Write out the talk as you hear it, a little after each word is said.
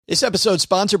This episode is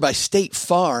sponsored by State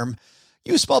Farm.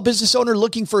 You a small business owner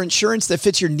looking for insurance that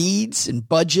fits your needs and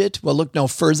budget? Well, look no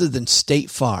further than State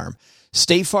Farm.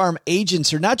 State Farm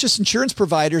agents are not just insurance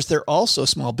providers, they're also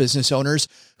small business owners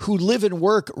who live and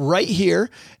work right here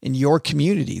in your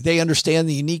community. They understand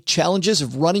the unique challenges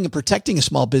of running and protecting a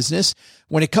small business.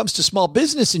 When it comes to small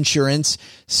business insurance,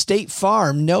 State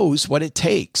Farm knows what it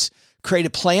takes. Create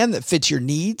a plan that fits your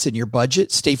needs and your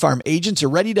budget. State Farm agents are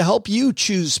ready to help you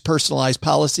choose personalized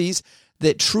policies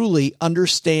that truly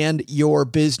understand your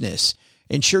business.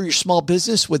 Insure your small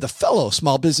business with a fellow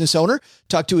small business owner.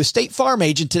 Talk to a State Farm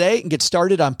agent today and get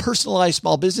started on personalized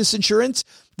small business insurance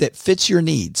that fits your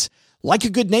needs. Like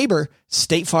a good neighbor,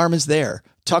 State Farm is there.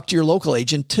 Talk to your local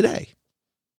agent today.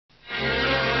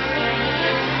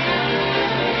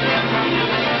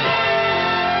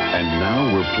 And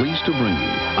now we're pleased to bring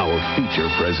you our feature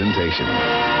presentation.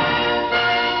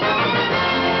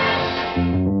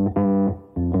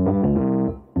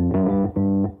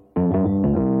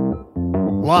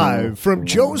 Live from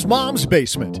Joe's mom's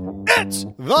basement, it's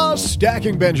the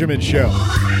Stacking Benjamin Show.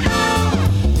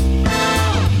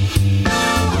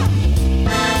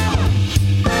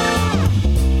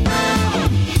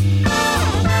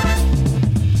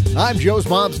 I'm Joe's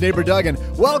mom's neighbor, Doug, and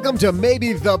welcome to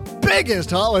maybe the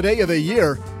biggest holiday of the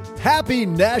year. Happy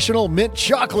National Mint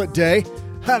Chocolate Day.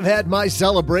 I've had my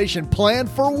celebration planned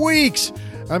for weeks.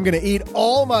 I'm going to eat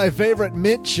all my favorite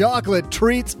mint chocolate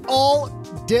treats all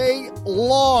day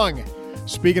long.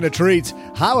 Speaking of treats,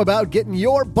 how about getting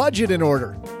your budget in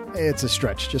order? It's a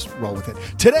stretch. Just roll with it.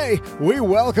 Today, we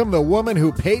welcome the woman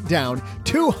who paid down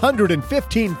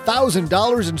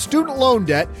 $215,000 in student loan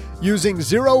debt using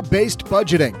zero-based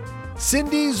budgeting,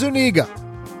 Cindy Zuniga.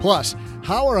 Plus,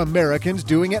 how are Americans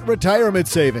doing at retirement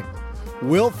saving?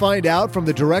 We'll find out from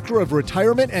the Director of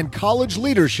Retirement and College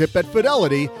Leadership at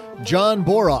Fidelity, John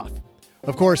Boroff.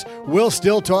 Of course, we'll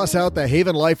still toss out the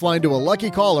Haven Lifeline to a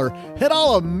lucky caller, and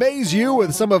I'll amaze you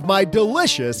with some of my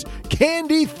delicious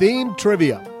candy-themed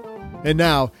trivia. And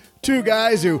now, two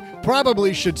guys who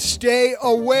probably should stay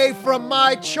away from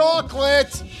my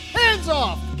chocolate. Hands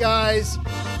off, guys.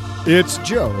 It's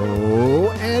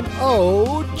Joe and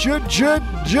O-G-G-G-G.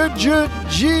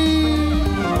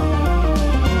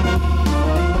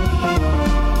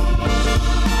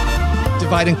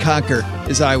 Divide and conquer,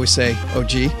 as I always say,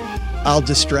 OG. I'll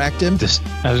distract him. I was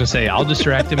going to say, I'll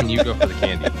distract him and you go for the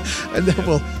candy. and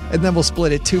then we'll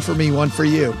split it, 2 for me, 1 for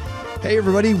you. Hey,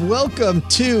 everybody. Welcome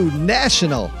to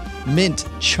National Mint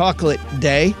Chocolate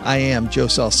Day. I am Joe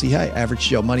Saul-Sehy, Average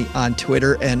Joe Money on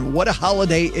Twitter. And what a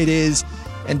holiday it is.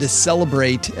 And to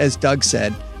celebrate, as Doug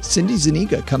said, Cindy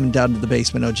Zuniga coming down to the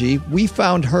basement, OG. We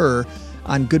found her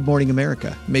on Good Morning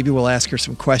America. Maybe we'll ask her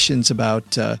some questions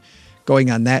about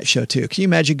going on that show, too. Can you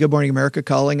imagine Good Morning America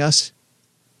calling us?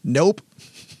 Nope.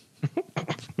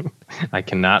 I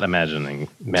cannot imagine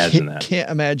that.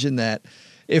 Can't imagine that.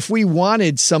 If we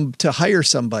wanted to hire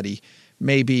somebody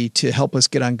maybe to help us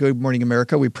get on Good Morning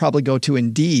America, we'd probably go to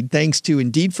Indeed. Thanks to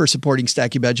Indeed for supporting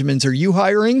Stacking Benjamins. Are you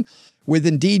hiring? With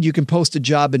Indeed, you can post a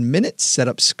job in minutes, set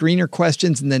up screener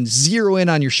questions, and then zero in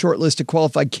on your short list of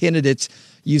qualified candidates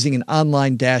using an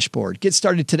online dashboard. Get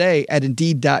started today at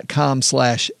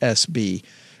Indeed.com/SB.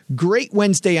 Great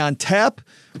Wednesday on tap.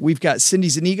 We've got Cindy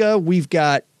Zuniga. We've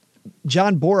got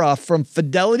John Boroff from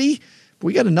Fidelity.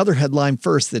 We got another headline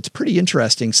first that's pretty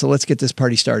interesting, so let's get this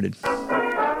party started.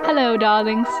 Hello,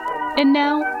 darlings. And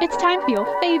now it's time for your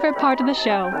favorite part of the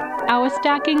show, our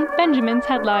Stacking Benjamin's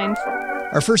headlines.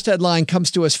 Our first headline comes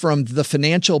to us from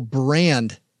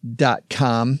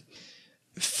thefinancialbrand.com.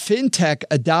 Fintech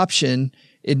adoption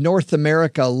in North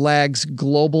America lags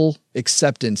global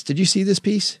acceptance. Did you see this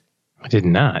piece? I did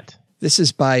not. This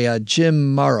is by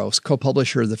Jim Maros,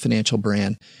 co-publisher of The Financial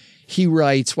Brand. He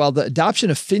writes, while the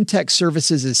adoption of fintech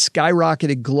services is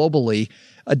skyrocketed globally,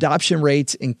 adoption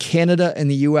rates in Canada and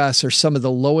the U.S. are some of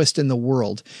the lowest in the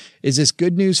world. Is this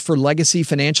good news for legacy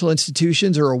financial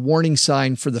institutions or a warning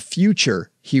sign for the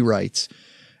future? He writes,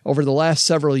 over the last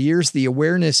several years, the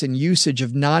awareness and usage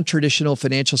of non-traditional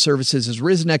financial services has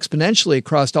risen exponentially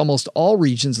across almost all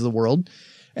regions of the world.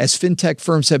 As fintech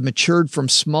firms have matured from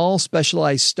small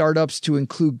specialized startups to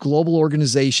include global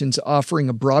organizations offering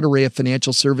a broad array of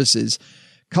financial services,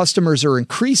 customers are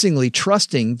increasingly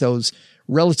trusting those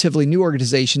relatively new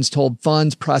organizations to hold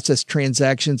funds, process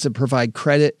transactions, and provide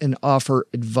credit and offer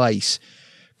advice.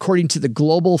 According to the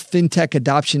Global FinTech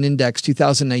Adoption Index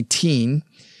 2019,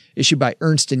 issued by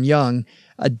Ernst & Young,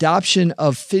 adoption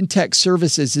of fintech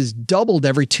services is doubled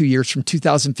every 2 years from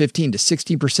 2015 to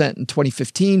 16% in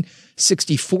 2015,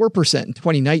 64% in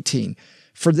 2019.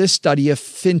 For this study, a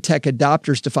fintech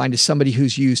adopter is defined as somebody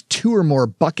who's used 2 or more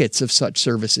buckets of such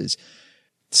services,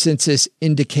 since this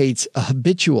indicates a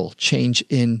habitual change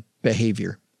in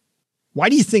behavior. Why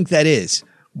do you think that is?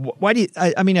 Why do you,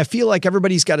 I feel like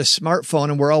everybody's got a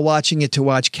smartphone and we're all watching it to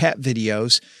watch cat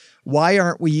videos. Why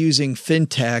aren't we using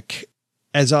fintech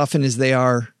as often as they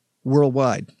are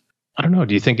worldwide? I don't know.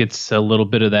 Do you think it's a little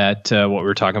bit of that, what we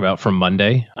were talking about from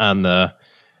Monday on the,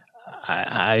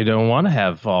 I don't want to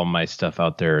have all my stuff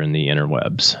out there in the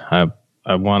interwebs.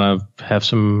 I want to have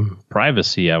some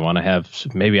privacy. I want to have,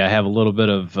 maybe I have a little bit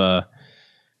of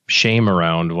shame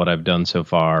around what I've done so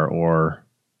far or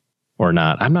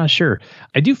not. I'm not sure.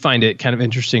 I do find it kind of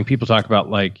interesting. People talk about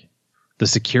like the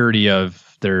security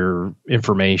of their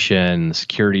information, the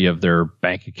security of their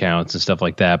bank accounts and stuff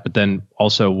like that, but then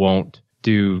also won't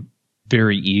do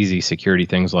very easy security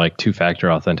things like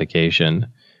 2-factor authentication,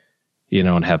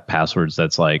 and have passwords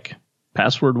that's like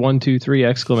password 123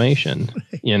 exclamation.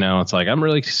 It's like, I'm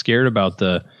really scared about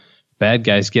the bad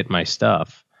guys getting my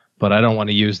stuff, but I don't want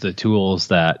to use the tools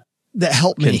that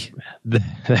help me.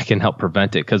 That can help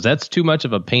prevent it, because that's too much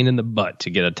of a pain in the butt to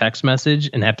get a text message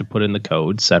and have to put in the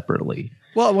code separately.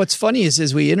 Well, what's funny is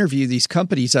as we interview these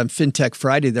companies on FinTech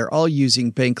Friday, they're all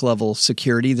using bank level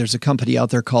security. There's a company out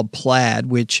there called Plaid,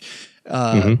 which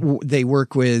they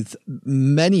work with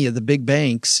many of the big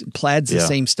banks. Plaid's the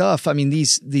same stuff. I mean,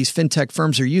 these FinTech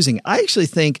firms are using. I actually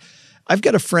think I've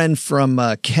got a friend from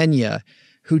Kenya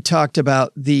who talked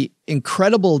about the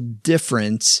incredible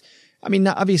difference. I mean,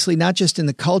 obviously not just in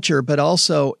the culture, but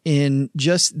also in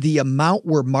just the amount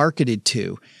we're marketed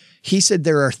to. He said,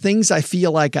 there are things I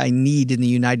feel like I need in the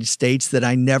United States that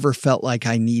I never felt like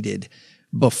I needed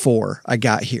before I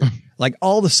got here. Like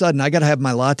all of a sudden I got to have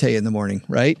my latte in the morning,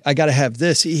 right? I got to have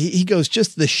this. He goes,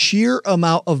 just the sheer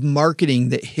amount of marketing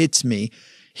that hits me.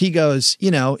 He goes,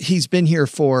 he's been here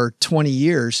for 20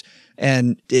 years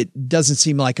and it doesn't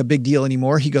seem like a big deal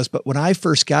anymore. He goes, but when I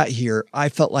first got here, I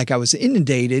felt like I was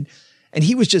inundated. And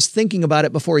he was just thinking about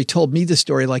it before he told me the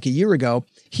story like a year ago.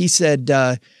 He said,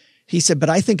 but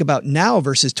I think about now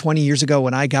versus 20 years ago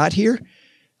when I got here,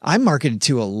 I'm marketed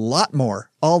to a lot more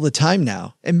all the time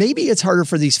now. And maybe it's harder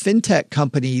for these fintech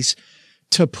companies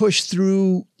to push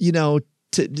through,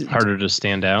 harder to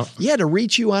stand out. Yeah. To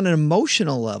reach you on an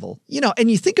emotional level, and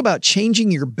you think about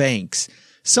changing your banks.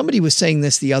 Somebody was saying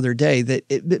this the other day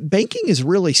that banking is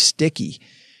really sticky,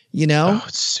 Oh,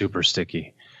 it's super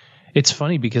sticky. It's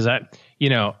funny because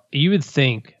you would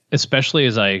think, especially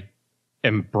as I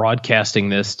am broadcasting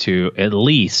this to at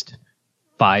least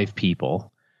 5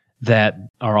 people that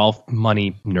are all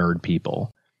money nerd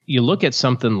people. You look at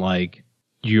something like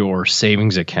your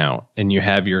savings account and you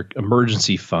have your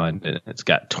emergency fund and it's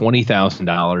got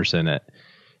 $20,000 in it.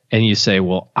 And you say,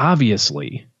 well,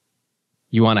 obviously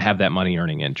you want to have that money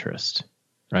earning interest,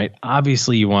 right?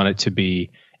 Obviously you want it to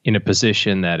be in a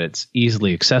position that it's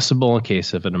easily accessible in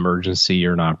case of an emergency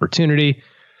or an opportunity.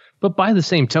 But by the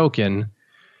same token,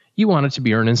 you want it to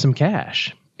be earning some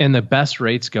cash. And the best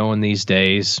rates going these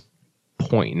days,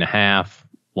 0.5,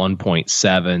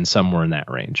 1.7, somewhere in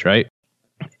that range, right?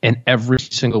 And every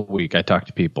single week I talk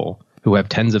to people who have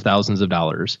tens of thousands of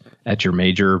dollars at your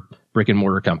major brick and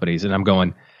mortar companies. And I'm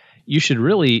going, you should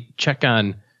really check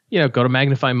on, go to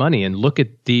Magnify Money and look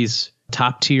at these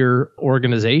top tier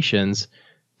organizations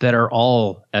that are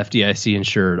all FDIC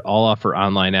insured, all offer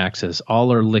online access,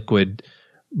 all are liquid,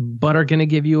 but are going to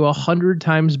give you 100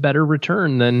 times better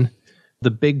return than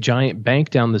the big giant bank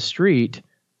down the street.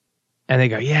 And they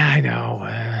go, yeah, I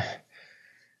know.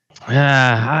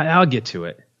 I'll get to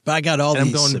it. But I got all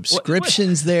these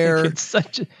subscriptions there. It's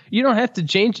you don't have to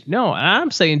change. No,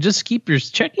 I'm saying just keep your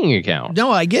checking account.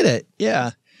 No, I get it.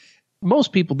 Yeah.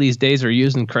 Most people these days are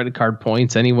using credit card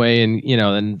points anyway. And,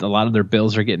 and a lot of their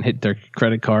bills are getting hit their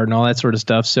credit card and all that sort of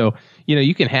stuff. So,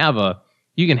 you can have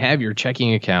your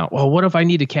checking account. Well, what if I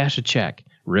need to cash a check?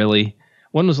 Really?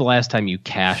 When was the last time you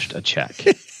cashed a check?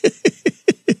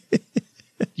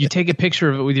 You take a picture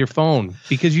of it with your phone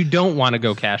because you don't want to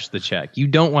go cash the check. You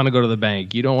don't want to go to the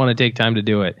bank. You don't want to take time to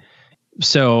do it.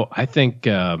 So I think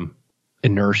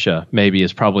inertia maybe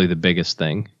is probably the biggest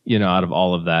thing, out of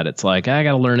all of that. It's like, I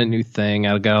got to learn a new thing.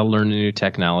 I got to learn a new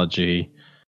technology.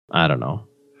 I don't know.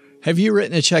 Have you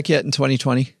written a check yet in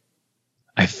 2020?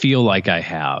 I feel like I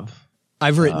have.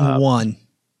 I've written one.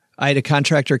 I had a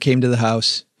contractor came to the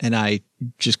house and I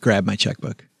just grabbed my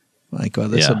checkbook. Like, well,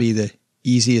 this will be the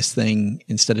easiest thing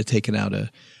instead of taking out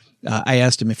I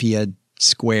asked him if he had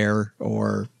Square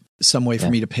or some way for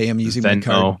me to pay him using my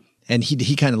card. And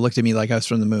he kind of looked at me like I was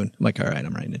from the moon. I'm like, all right,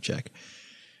 I'm writing a check.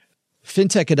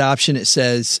 FinTech adoption, it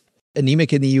says,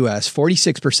 anemic in the U.S.,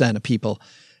 46% of people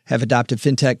have adopted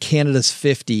fintech. Canada's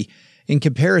 50. In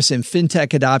comparison,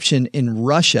 fintech adoption in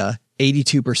Russia,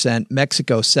 82%,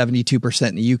 Mexico, 72%,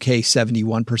 in the UK,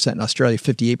 71%, in Australia,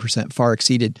 58%, far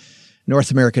exceeded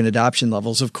North American adoption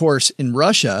levels. Of course, in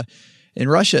Russia,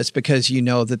 it's because you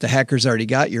know that the hackers already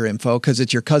got your info because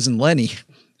it's your cousin Lenny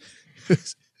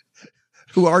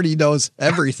who already knows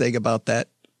everything about that.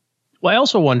 Well, I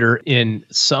also wonder in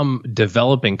some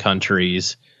developing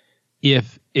countries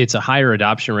if it's a higher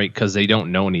adoption rate because they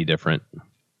don't know any different.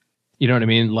 You know what I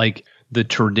mean? Like the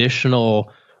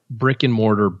traditional brick and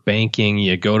mortar banking,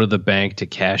 you go to the bank to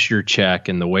cash your check,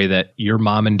 and the way that your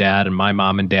mom and dad and my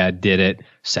mom and dad did it,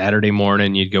 Saturday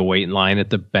morning, you'd go wait in line at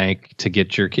the bank to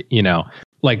get your,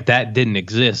 like that didn't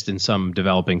exist in some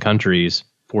developing countries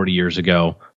 40 years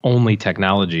ago. Only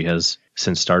technology has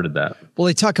since started that. Well,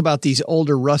 they talk about these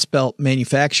older Rust Belt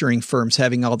manufacturing firms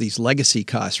having all these legacy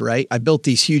costs, right? I built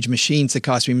these huge machines that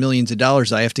cost me millions of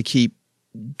dollars. I have to keep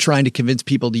trying to convince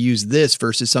people to use this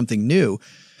versus something new.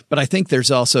 But I think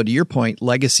there's also, to your point,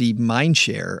 legacy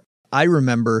mindshare. I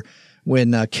remember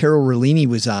when Carol Rollini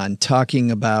was on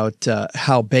talking about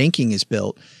how banking is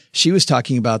built. She was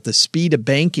talking about the speed of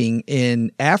banking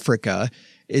in Africa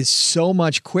is so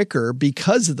much quicker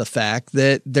because of the fact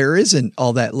that there isn't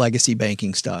all that legacy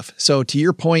banking stuff. So to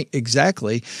your point,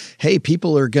 exactly. Hey,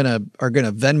 people are gonna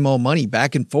Venmo money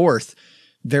back and forth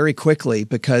very quickly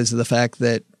because of the fact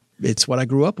that it's what I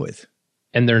grew up with.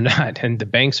 And they're not, and the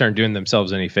banks aren't doing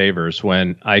themselves any favors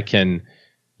when I can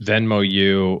Venmo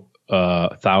you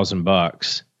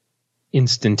 $1,000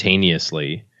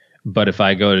 instantaneously. But if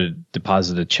I go to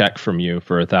deposit a check from you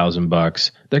for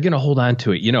 $1,000, they're going to hold on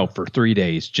to it, for 3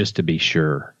 days just to be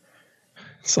sure.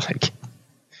 It's like,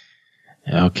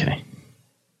 okay.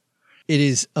 It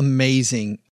is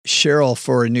amazing. Cheryl,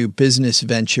 for a new business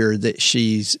venture that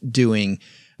she's doing,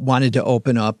 wanted to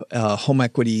open up a home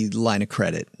equity line of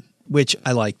credit, which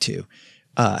I like to,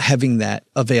 having that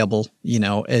available,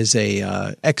 as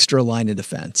a extra line of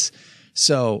defense.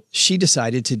 So she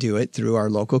decided to do it through our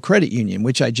local credit union,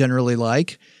 which I generally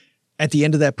like. At the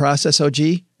end of that process, OG,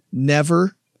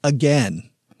 never again.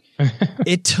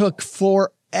 It took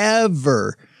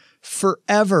forever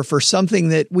for something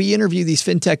that we interview these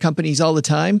fintech companies all the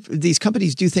time. These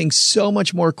companies do things so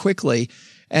much more quickly.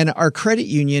 And our credit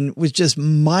union was just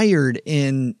mired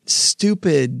in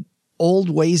stupid old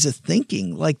ways of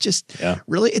thinking.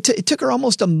 Really, it took her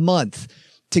almost a month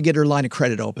to get her line of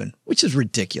credit open, which is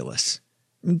ridiculous.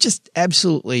 I mean, just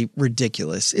absolutely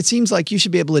ridiculous. It seems like you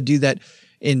should be able to do that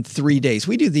in 3 days.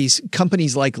 We do these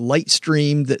companies like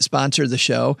Lightstream that sponsor the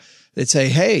show that say,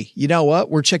 hey, you know what?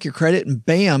 We'll check your credit and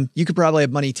bam, you could probably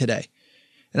have money today.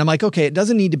 And I'm like, okay, it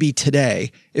doesn't need to be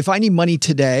today. If I need money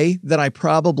today, then I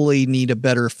probably need a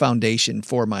better foundation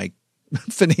for my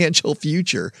financial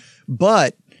future.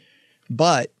 But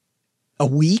a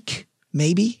week,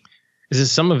 maybe? Is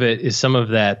some of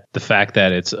that the fact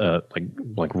that it's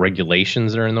like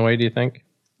regulations that are in the way, do you think?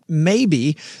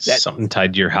 Maybe. Something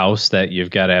tied to your house that you've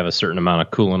got to have a certain amount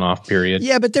of cooling off period.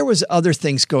 Yeah, but there was other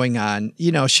things going on.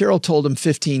 Cheryl told him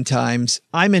 15 times,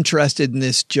 I'm interested in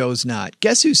this, Joe's not.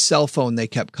 Guess whose cell phone they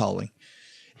kept calling?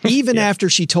 Even after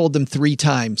she told them 3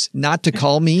 times not to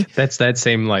call me. That's that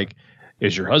same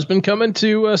is your husband coming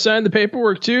to sign the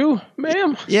paperwork too,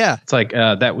 ma'am? Yeah. It's like,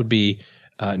 that would be...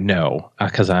 no,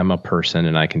 because I'm a person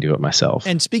and I can do it myself.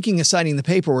 And speaking of signing the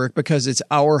paperwork, because it's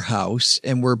our house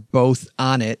and we're both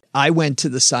on it, I went to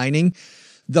the signing.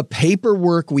 The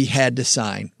paperwork we had to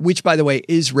sign, which, by the way,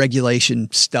 is regulation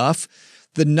stuff.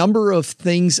 The number of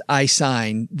things I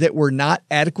signed that were not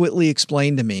adequately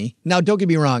explained to me. Now, don't get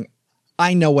me wrong.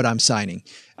 I know what I'm signing.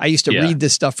 I used to read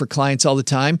this stuff for clients all the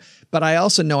time, but I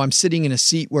also know I'm sitting in a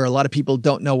seat where a lot of people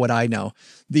don't know what I know.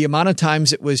 The amount of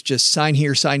times it was just sign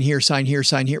here, sign here, sign here,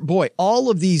 sign here. Boy,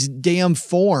 all of these damn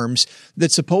forms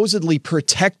that supposedly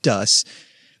protect us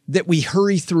that we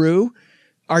hurry through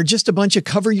are just a bunch of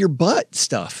cover your butt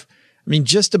stuff. I mean,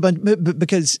 just a bunch,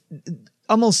 because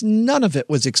almost none of it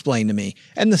was explained to me.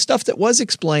 And the stuff that was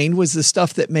explained was the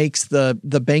stuff that makes the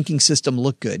banking system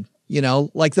look good.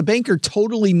 Like the banker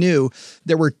totally knew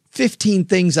there were 15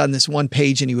 things on this one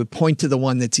page and he would point to the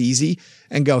one that's easy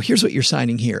and go, here's what you're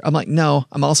signing here. I'm like, no,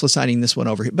 I'm also signing this one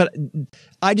over here. But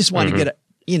I just want to get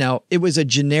it was a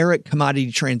generic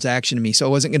commodity transaction to me. So I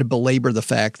wasn't going to belabor the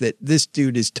fact that this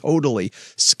dude is totally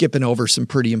skipping over some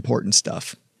pretty important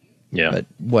stuff. Yeah. But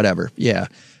whatever. Yeah.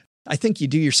 I think you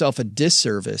do yourself a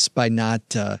disservice by not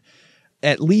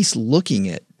at least looking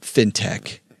at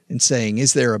fintech and saying,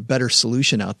 is there a better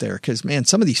solution out there? Because, man,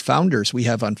 some of these founders we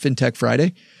have on FinTech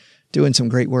Friday doing some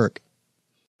great work.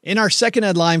 In our second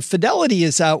headline, Fidelity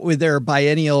is out with their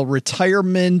biennial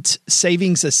retirement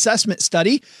savings assessment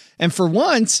study. And for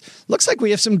once, looks like we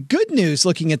have some good news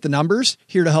looking at the numbers.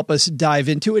 Here to help us dive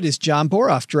into it is John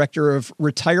Boroff, Director of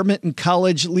Retirement and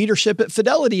College Leadership at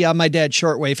Fidelity on My Dad's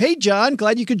Shortwave. Hey, John,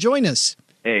 glad you could join us.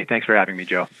 Hey, thanks for having me,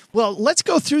 Joe. Well, let's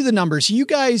go through the numbers. You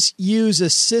guys use a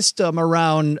system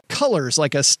around colors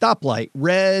like a stoplight,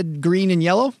 red, green, and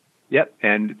yellow? Yep,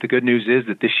 and the good news is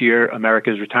that this year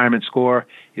America's retirement score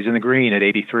is in the green at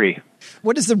 83.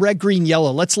 What is the red, green,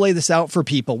 yellow? Let's lay this out for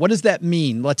people. What does that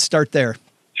mean? Let's start there.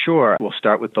 Sure, we'll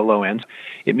start with the low end.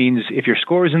 It means if your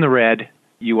score is in the red,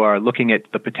 you are looking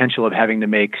at the potential of having to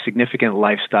make significant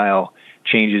lifestyle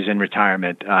changes in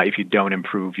retirement if you don't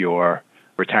improve your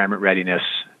retirement readiness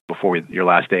before your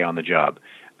last day on the job.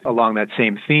 Along that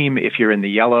same theme, if you're in the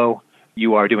yellow,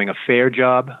 you are doing a fair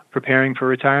job preparing for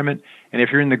retirement. And if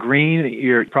you're in the green,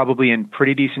 you're probably in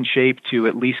pretty decent shape to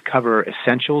at least cover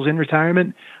essentials in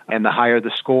retirement. And the higher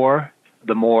the score,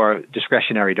 the more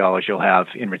discretionary dollars you'll have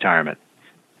in retirement.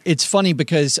 It's funny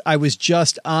because I was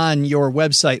just on your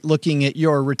website looking at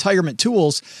your retirement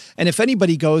tools. And if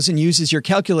anybody goes and uses your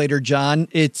calculator, John,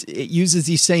 it uses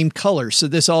these same colors. So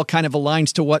this all kind of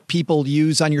aligns to what people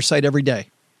use on your site every day.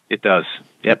 It does.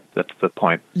 Yep, that's the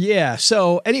point. Yeah.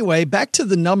 So anyway, back to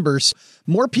the numbers.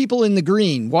 More people in the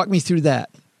green. Walk me through that.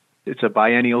 It's a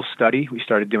biennial study. We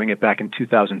started doing it back in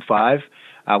 2005.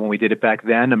 When we did it back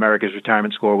then, America's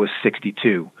retirement score was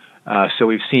 62. So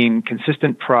we've seen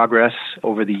consistent progress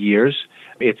over the years.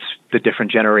 It's the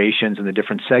different generations and the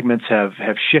different segments have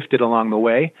shifted along the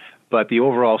way, but the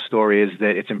overall story is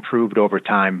that it's improved over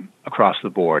time across the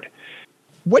board.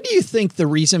 What do you think the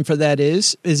reason for that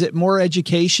is? Is it more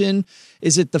education?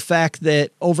 Is it the fact that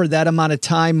over that amount of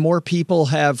time, more people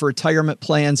have retirement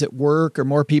plans at work or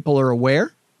more people are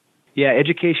aware? Yeah,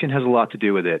 education has a lot to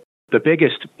do with it. The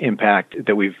biggest impact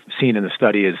that we've seen in the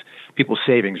study is people's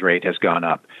savings rate has gone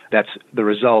up. That's the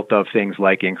result of things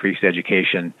like increased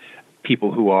education,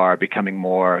 people who are becoming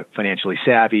more financially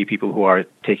savvy, people who are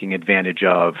taking advantage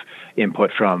of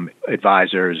input from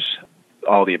advisors,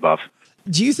 all the above.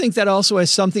 Do you think that also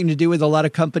has something to do with a lot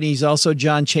of companies also,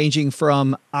 John, changing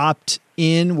from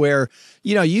opt-in where,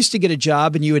 you used to get a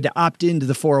job and you had to opt into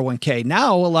the 401k.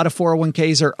 Now, a lot of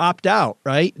 401ks are opt-out,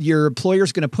 right? Your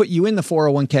employer's going to put you in the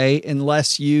 401k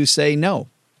unless you say no.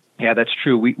 Yeah, that's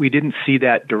true. We didn't see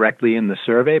that directly in the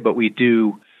survey, but we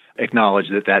do acknowledge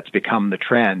that that's become the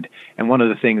trend. And one of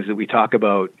the things that we talk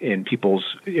about in people's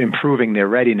improving their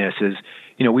readiness is,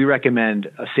 we recommend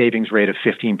a savings rate of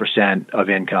 15% of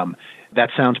income.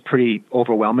 That sounds pretty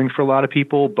overwhelming for a lot of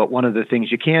people, but one of the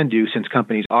things you can do, since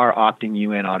companies are opting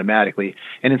you in automatically,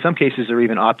 and in some cases they're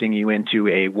even opting you into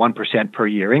a 1% per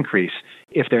year increase,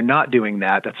 if they're not doing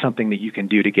that, that's something that you can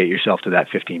do to get yourself to that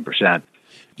 15%.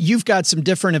 You've got some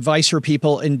different advice for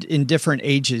people in different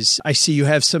ages. I see you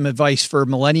have some advice for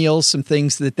millennials, some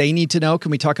things that they need to know. Can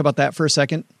we talk about that for a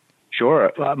second?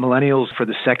 Sure. Millennials, for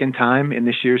the second time in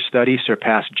this year's study,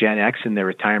 surpassed Gen X in their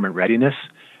retirement readiness,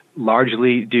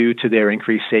 largely due to their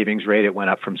increased savings rate. It went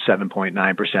up from 7.9%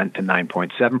 to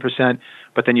 9.7%.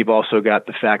 But then you've also got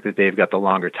the fact that they've got the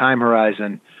longer time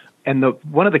horizon. And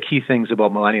one of the key things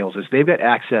about millennials is they've got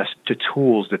access to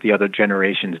tools that the other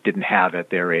generations didn't have at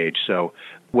their age. So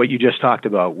what you just talked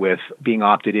about with being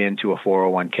opted into a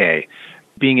 401k,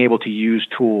 being able to use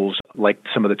tools like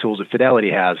some of the tools that Fidelity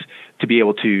has to be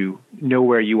able to know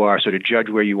where you are, sort of judge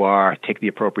where you are, take the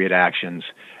appropriate actions,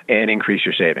 and increase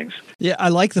your savings. Yeah, I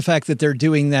like the fact that they're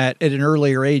doing that at an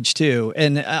earlier age too.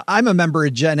 And I'm a member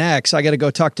of Gen X. I got to go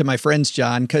talk to my friends,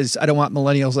 John, because I don't want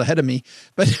millennials ahead of me.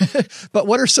 But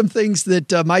what are some things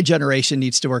that my generation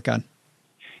needs to work on?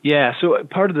 Yeah, so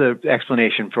part of the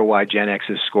explanation for why Gen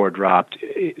X's score dropped,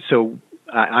 so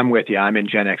I'm with you. I'm in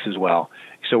Gen X as well.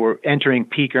 So we're entering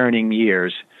peak earning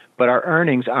years, but our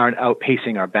earnings aren't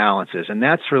outpacing our balances. And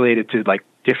that's related to like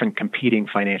different competing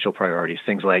financial priorities,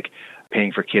 things like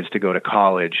paying for kids to go to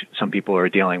college. Some people are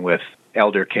dealing with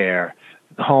elder care,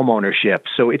 home ownership.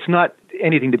 So it's not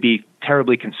anything to be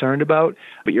terribly concerned about,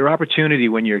 but your opportunity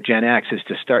when you're Gen X is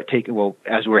to start taking,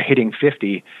 as we're hitting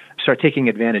 50, start taking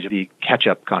advantage of the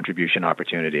catch-up contribution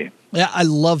opportunity. Yeah, I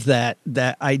love that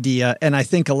idea. And I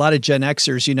think a lot of Gen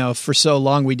Xers, for so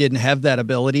long we didn't have that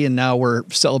ability, and now we're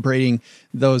celebrating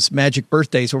those magic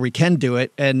birthdays where we can do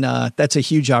it, and that's a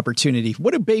huge opportunity.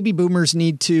 What do baby boomers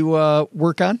need to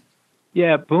work on?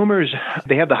 Yeah, boomers,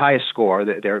 they have the highest score.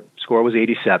 Their score was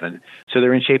 87, so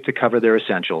they're in shape to cover their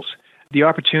essentials. The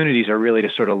opportunities are really to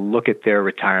sort of look at their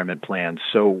retirement plans.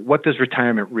 So what does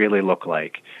retirement really look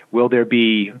like? Will there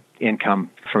be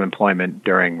income from employment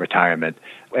during retirement?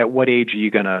 At what age are you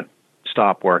going to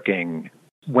stop working?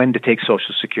 when to take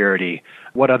Social Security,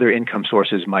 what other income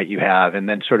sources might you have, and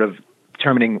then sort of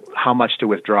determining how much to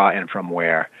withdraw and from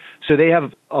where. So they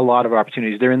have a lot of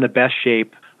opportunities. They're in the best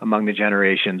shape among the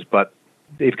generations, but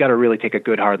they've got to really take a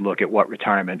good hard look at what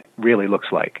retirement really looks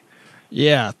like.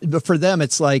 Yeah, but for them,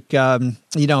 it's like, a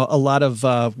lot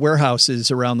of warehouses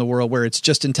around the world where it's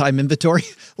just-in-time inventory.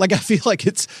 Like, I feel like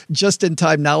it's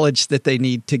just-in-time knowledge that they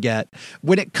need to get.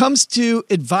 When it comes to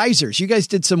advisors, you guys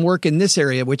did some work in this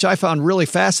area, which I found really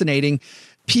fascinating.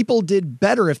 People did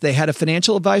better if they had a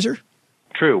financial advisor?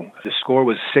 True. The score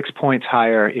was 6 points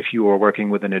higher if you were working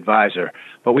with an advisor.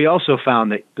 But we also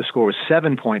found that the score was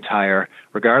 7 points higher,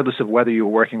 regardless of whether you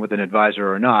were working with an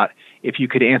advisor or not, if you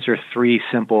could answer 3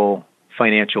 simple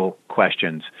financial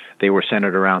questions. They were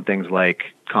centered around things like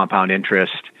compound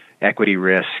interest, equity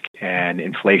risk, and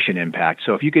inflation impact.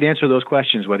 So if you could answer those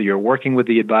questions, whether you're working with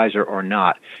the advisor or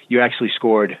not, you actually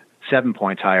scored 7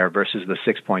 points higher versus the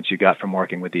 6 points you got from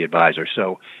working with the advisor.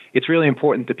 So it's really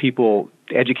important that people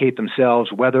educate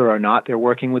themselves whether or not they're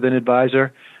working with an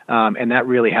advisor, and that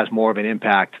really has more of an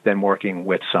impact than working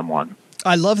with someone.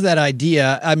 I love that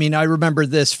idea. I mean, I remember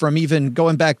this from even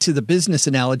going back to the business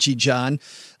analogy, John.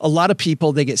 A lot of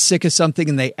people, they get sick of something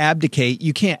and they abdicate.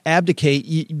 You can't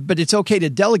abdicate, but it's okay to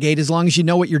delegate as long as you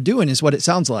know what you're doing, is what it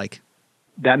sounds like.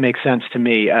 That makes sense to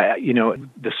me.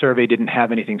 The survey didn't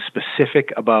have anything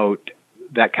specific about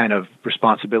that kind of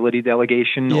responsibility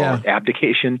delegation or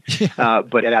abdication,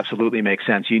 but it absolutely makes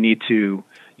sense. You need to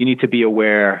be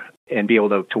aware and be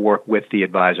able to work with the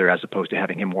advisor as opposed to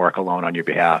having him work alone on your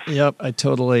behalf. Yep, I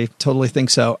totally think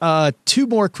so. 2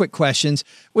 more quick questions.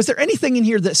 Was there anything in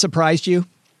here that surprised you?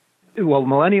 Well,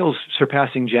 millennials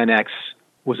surpassing Gen X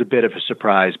was a bit of a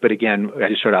surprise, but again, I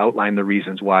just sort of outlined the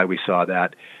reasons why we saw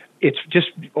that. It's just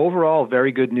overall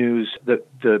very good news.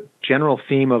 The general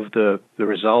theme of the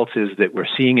results is that we're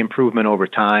seeing improvement over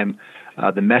time.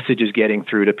 The message is getting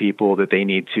through to people that they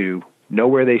need to know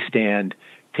where they stand,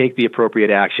 take the appropriate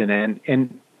action.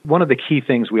 And one of the key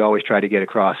things we always try to get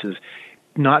across is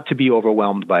not to be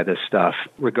overwhelmed by this stuff.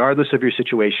 Regardless of your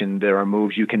situation, there are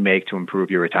moves you can make to improve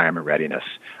your retirement readiness,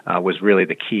 was really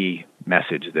the key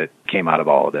message that came out of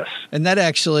all of this. And that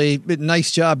actually,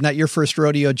 nice job, not your first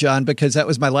rodeo, John, because that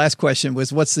was my last question,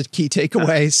 was what's the key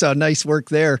takeaway? So nice work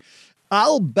there.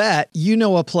 I'll bet you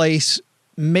know a place,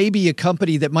 maybe a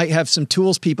company that might have some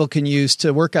tools people can use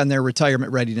to work on their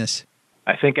retirement readiness.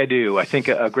 I think I do. I think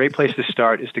a great place to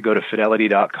start is to go to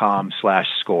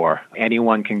fidelity.com/score.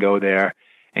 Anyone can go there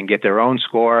and get their own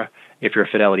score. If you're a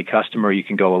Fidelity customer, you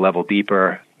can go a level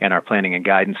deeper in our planning and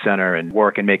guidance center and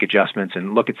work and make adjustments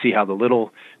and look and see how the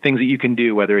little things that you can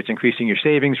do, whether it's increasing your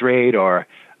savings rate or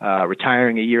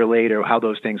retiring a year later, how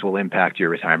those things will impact your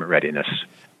retirement readiness.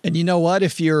 And you know what?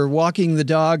 If you're walking the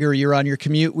dog or you're on your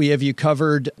commute, we have you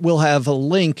covered. We'll have a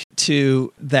link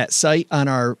to that site on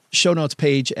our show notes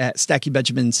page at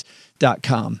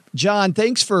stackingbenjamins.com. John,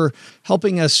 thanks for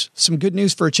helping us. Some good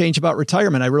news for a change about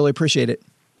retirement. I really appreciate it.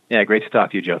 Yeah, great to talk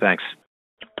to you, Joe. Thanks.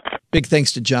 Big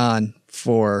thanks to John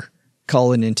for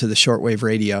calling into the shortwave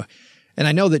radio. And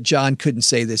I know that John couldn't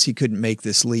say this. He couldn't make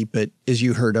this leap. But as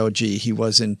you heard, OG, he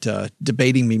wasn't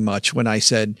debating me much when I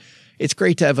said, it's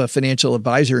great to have a financial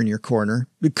advisor in your corner.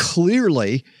 But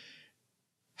clearly,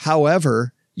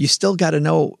 however, you still got to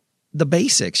know the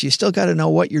basics. You still got to know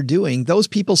what you're doing. Those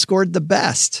people scored the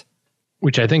best.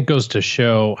 Which I think goes to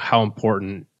show how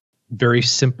important very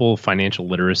simple financial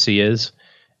literacy is.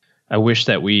 I wish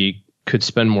that we could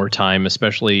spend more time,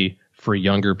 especially for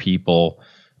younger people,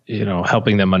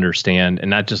 helping them understand and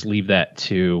not just leave that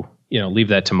to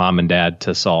mom and dad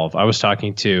to solve. I was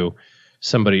talking to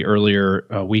somebody earlier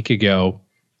a week ago,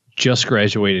 just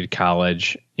graduated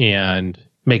college and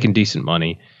making decent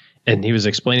money. And he was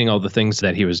explaining all the things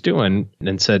that he was doing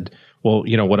and said, well,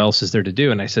 what else is there to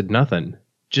do? And I said, nothing.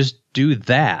 Just do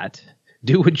that.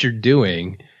 Do what you're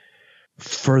doing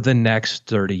for the next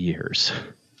 30 years.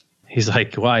 He's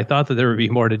like, well, I thought that there would be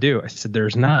more to do. I said,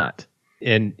 there's not.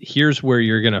 And here's where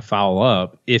you're going to foul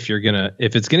up. If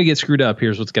it's going to get screwed up,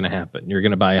 here's what's going to happen. You're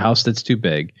going to buy a house that's too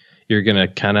big. You're going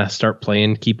to kind of start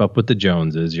playing keep up with the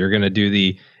Joneses. You're going to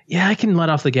do I can let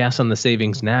off the gas on the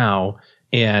savings now.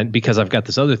 And because I've got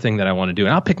this other thing that I want to do,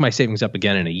 and I'll pick my savings up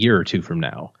again in a year or two from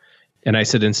now. And I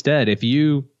said, instead, if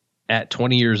you at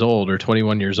 20 years old or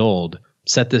 21 years old,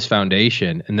 set this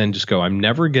foundation and then just go, I'm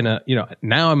never going to,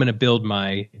 now I'm going to build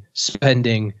my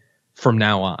spending from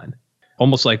now on.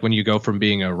 Almost like when you go from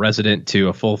being a resident to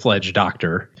a full-fledged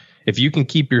doctor. If you can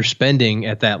keep your spending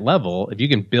at that level, if you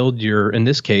can build in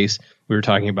this case, we were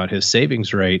talking about his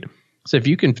savings rate. So if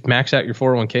you can max out your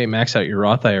 401k, max out your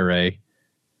Roth IRA,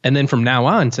 and then from now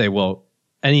on say, well,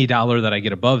 any dollar that I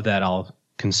get above that, I'll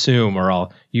consume, or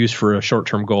I'll use for a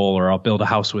short-term goal, or I'll build a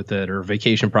house with it, or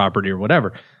vacation property, or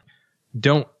whatever.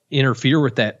 Don't interfere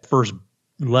with that first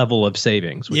level of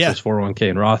savings, which is 401k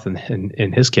and Roth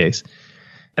in his case.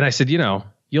 And I said,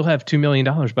 you'll have $2 million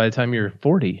by the time you're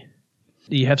 40.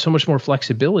 You have so much more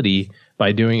flexibility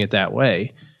by doing it that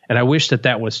way. And I wish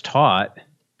that was taught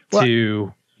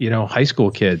to, high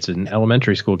school kids and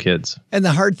elementary school kids. And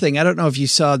the hard thing, I don't know if you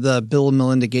saw the Bill and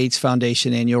Melinda Gates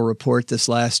Foundation annual report this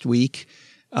last week.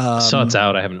 I saw it's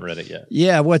out. I haven't read it yet.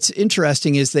 Yeah. What's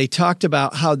interesting is they talked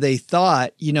about how they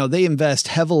thought, they invest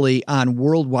heavily on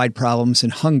worldwide problems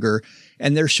and hunger,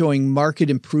 and they're showing market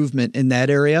improvement in that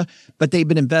area, but they've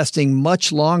been investing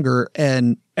much longer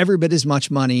and every bit as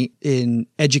much money in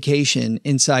education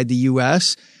inside the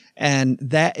U.S., and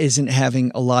that isn't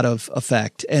having a lot of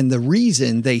effect. And the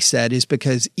reason, they said, is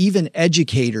because even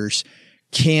educators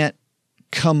can't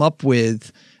come up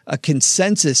with a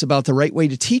consensus about the right way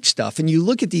to teach stuff. And you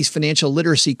look at these financial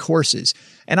literacy courses,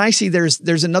 and I see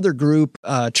there's another group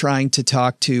trying to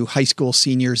talk to high school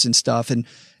seniors and stuff. And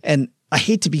I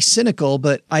hate to be cynical,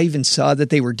 but I even saw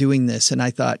that they were doing this, and I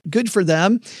thought, good for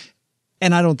them.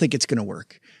 And I don't think it's going to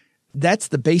work. That's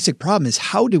the basic problem, is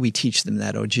how do we teach them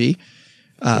that, OG?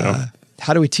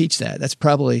 How do we teach that? That's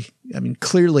probably,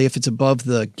 clearly if it's above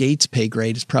the Gates pay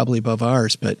grade, it's probably above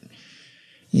ours, but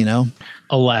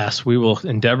alas, we will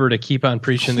endeavor to keep on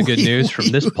preaching the good news from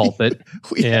this pulpit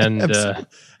and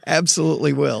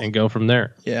absolutely will, and go from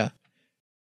there. Yeah.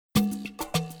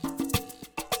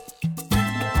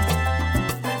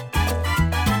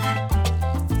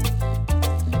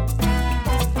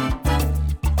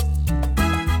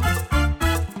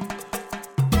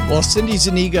 Well, Cindy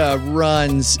Zuniga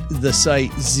runs the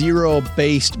site Zero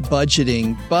Based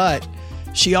Budgeting, but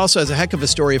she also has a heck of a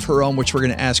story of her own, which we're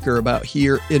going to ask her about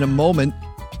here in a moment.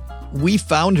 We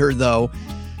found her, though,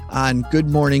 on Good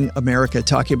Morning America,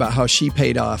 talking about how she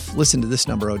paid off, listen to this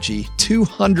number, OG,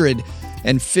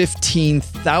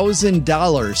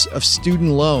 $215,000 of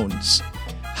student loans.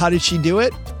 How did she do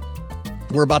it?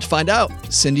 We're about to find out.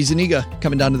 Cindy Zuniga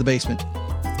coming down to the basement.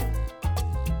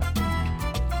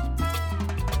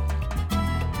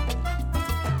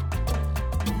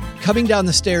 Coming down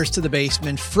the stairs to the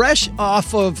basement, fresh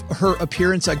off of her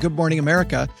appearance at Good Morning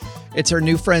America, it's our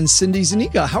new friend, Cindy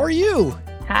Zuniga. How are you?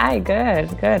 Hi, good.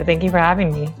 Thank you for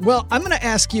having me. Well, I'm going to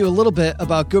ask you a little bit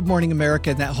about Good Morning America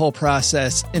and that whole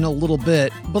process in a little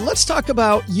bit, but let's talk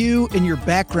about you and your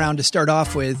background to start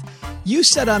off with. You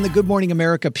said on the Good Morning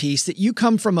America piece that you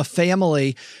come from a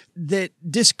family that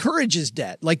discourages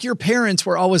debt. Like your parents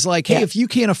were always like, hey, if you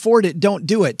can't afford it, don't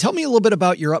do it. Tell me a little bit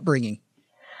about your upbringing.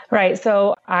 Right.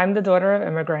 So I'm the daughter of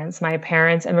immigrants. My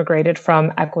parents immigrated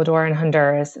from Ecuador and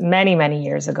Honduras many, many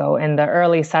years ago in the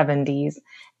early 70s.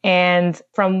 And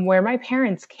from where my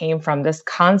parents came from, this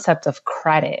concept of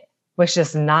credit was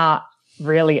just not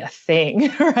really a thing,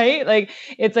 right? Like,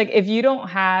 it's like, if you don't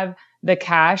have the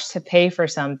cash to pay for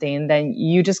something, then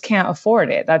you just can't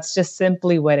afford it. That's just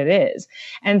simply what it is.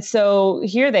 And so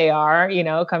here they are,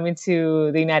 coming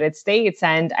to the United States.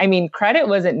 And credit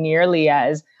wasn't nearly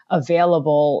as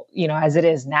available, as it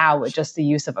is now with just the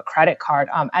use of a credit card,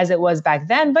 as it was back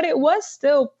then, but it was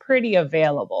still pretty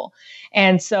available.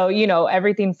 And so,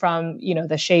 everything from,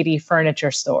 the shady furniture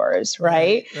stores,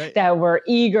 right? That were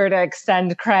eager to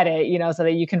extend credit, so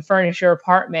that you can furnish your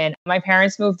apartment. My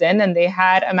parents moved in and they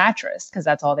had a mattress because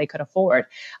that's all they could afford,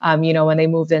 when they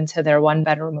moved into their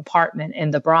 1-bedroom apartment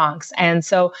in the Bronx. And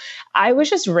so I was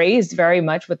just raised very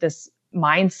much with this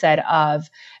mindset of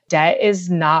debt is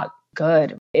not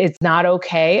good. It's not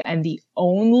okay. And the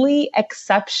only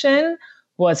exception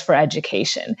was for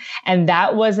education. And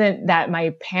that wasn't that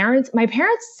my parents,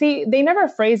 see, they never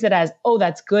phrased it as, oh,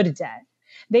 that's good debt.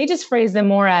 They just phrased it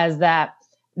more as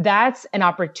that's an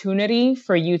opportunity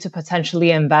for you to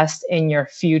potentially invest in your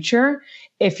future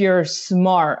if you're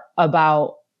smart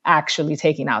about actually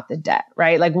taking out the debt,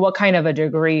 right? Like, what kind of a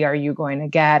degree are you going to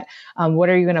get? What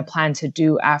are you going to plan to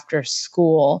do after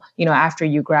school, after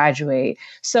you graduate?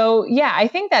 So yeah, I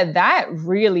think that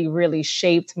really, really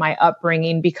shaped my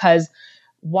upbringing, because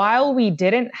while we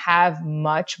didn't have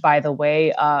much by the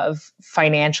way of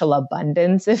financial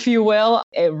abundance, if you will,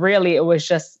 it was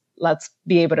just, let's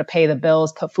be able to pay the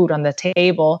bills, put food on the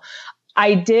table.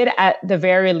 I did at the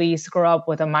very least grow up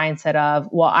with a mindset of,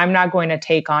 well, I'm not going to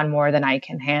take on more than I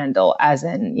can handle, as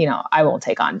in, I won't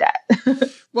take on debt.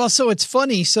 Well, so it's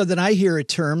funny. So then I hear a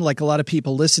term, like a lot of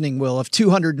people listening will, of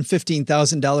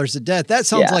 $215,000 of debt. That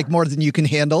sounds like more than you can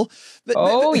handle. But,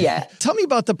 tell me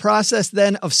about the process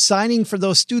then of signing for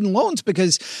those student loans,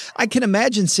 because I can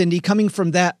imagine, Cindy, coming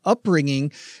from that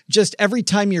upbringing, just every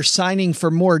time you're signing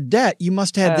for more debt, you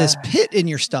must have this pit in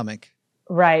your stomach.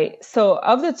 Right. So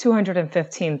of the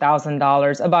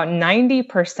 $215,000, about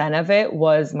 90% of it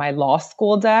was my law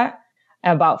school debt.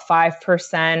 About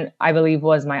 5%, I believe,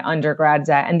 was my undergrad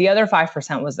debt. And the other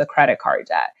 5% was the credit card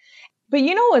debt. But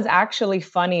you know what's actually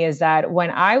funny is that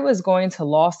when I was going to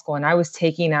law school and I was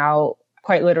taking out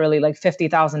quite literally like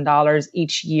 $50,000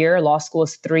 each year, law school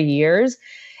is 3 years.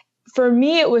 For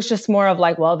me, it was just more of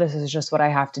like, well, this is just what I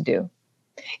have to do.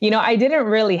 You know, I didn't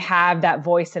really have that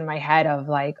voice in my head of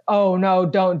like, oh no,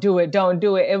 don't do it. Don't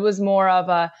do it. It was more of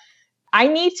a, I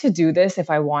need to do this if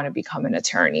I want to become an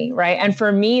attorney. Right. And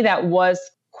for me, that was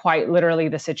quite literally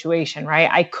the situation, right?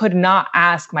 I could not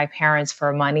ask my parents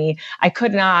for money. I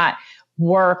could not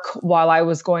work while I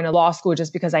was going to law school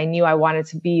just because I knew I wanted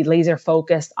to be laser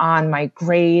focused on my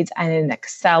grades and in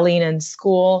excelling in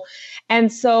school.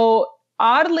 And so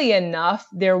oddly enough,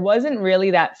 there wasn't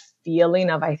really that feeling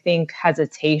of, I think,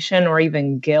 hesitation or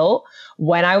even guilt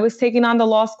when I was taking on the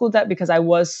law school debt because I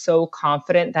was so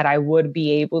confident that I would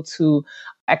be able to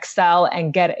excel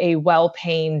and get a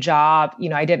well-paying job. You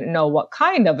know, I didn't know what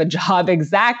kind of a job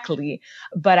exactly,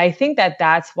 but I think that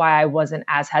that's why I wasn't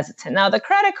as hesitant. Now, the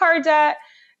credit card debt,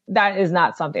 that is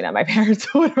not something that my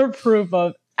parents would approve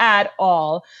of at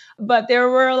all. But there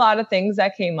were a lot of things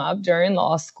that came up during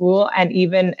law school, and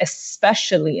even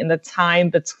especially in the time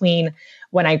between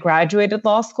when I graduated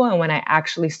law school and when I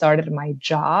actually started my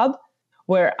job,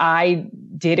 where I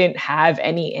didn't have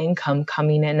any income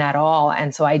coming in at all.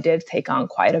 And so I did take on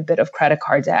quite a bit of credit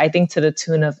card debt, I think to the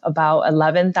tune of about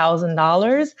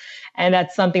 $11,000. And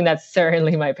that's something that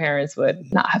certainly my parents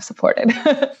would not have supported.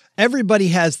 Everybody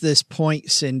has this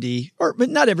point, Cindy, but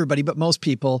not everybody, but most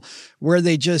people, where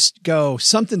they just go,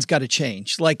 something's got to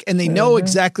change. Like, and they know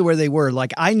exactly where they were.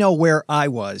 Like, I know where I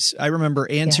was. I remember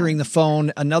answering the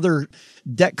phone, another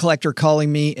debt collector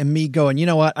calling me and me going, you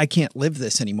know what? I can't live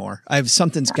this anymore.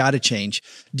 Something's got to change.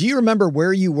 Do you remember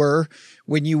where you were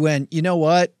when you went, you know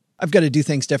what? I've got to do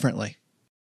things differently?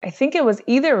 I think it was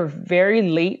either very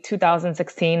late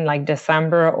 2016, like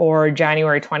December or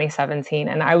January 2017.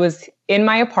 And I was in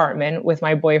my apartment with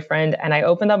my boyfriend and I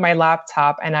opened up my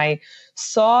laptop and I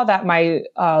saw that my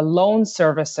loan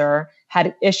servicer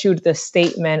had issued the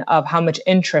statement of how much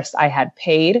interest I had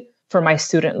paid for my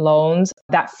student loans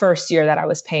that first year that I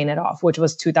was paying it off, which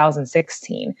was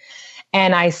 2016.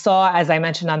 And I saw, as I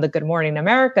mentioned on the Good Morning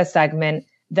America segment,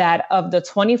 that of the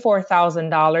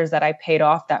 $24,000 that I paid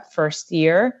off that first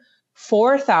year,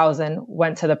 $4,000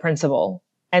 went to the principal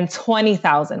and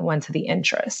 $20,000 went to the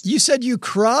interest. You said you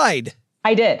cried.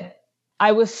 I did.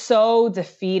 I was so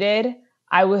defeated.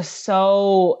 I was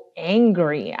so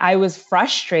angry. I was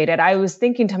frustrated. I was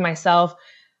thinking to myself,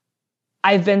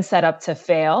 I've been set up to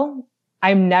fail.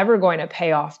 I'm never going to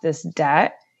pay off this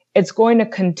debt. It's going to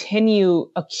continue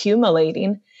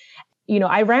accumulating. You know,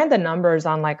 I ran the numbers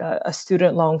on like a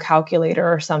student loan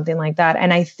calculator or something like that.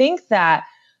 And I think that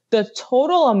the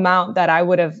total amount that I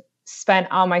would have spent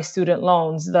on my student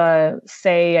loans, I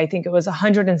think it was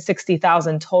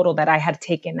 $160,000 total that I had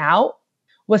taken out,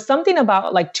 was something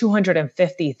about like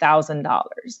 $250,000.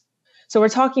 So we're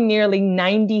talking nearly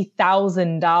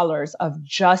 $90,000 of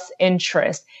just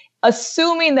interest,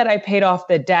 assuming that I paid off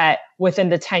the debt within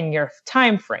the 10-year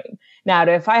time frame. Now,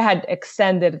 if I had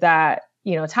extended that,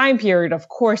 time period, of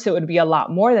course, it would be a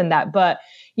lot more than that. But,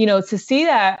 to see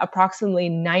that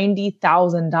approximately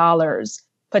 $90,000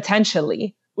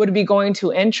 potentially would be going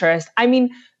to interest, I mean,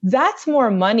 that's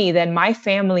more money than my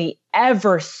family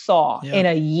ever saw in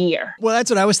a year. Well,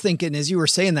 that's what I was thinking as you were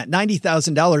saying that.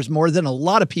 $90,000 more than a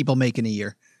lot of people make in a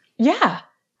year. Yeah.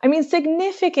 I mean,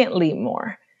 significantly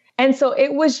more. And so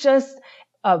it was just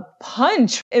a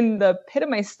punch in the pit of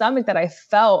my stomach that I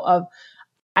felt of,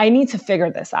 I need to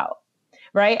figure this out.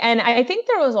 Right. And I think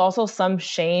there was also some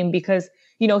shame because,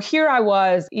 here I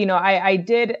was, I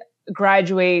did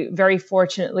graduate very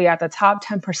fortunately at the top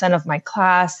 10% of my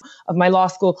class, of my law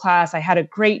school class. I had a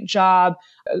great job,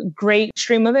 a great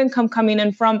stream of income coming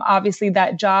in from obviously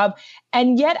that job.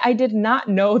 And yet I did not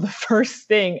know the first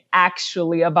thing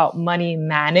actually about money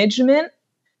management.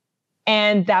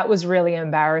 And that was really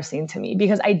embarrassing to me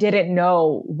because I didn't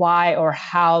know why or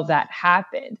how that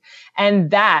happened.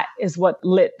 And that is what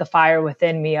lit the fire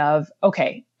within me of,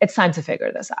 okay, it's time to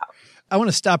figure this out. I want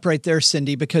to stop right there,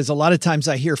 Cindy, because a lot of times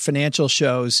I hear financial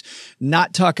shows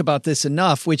not talk about this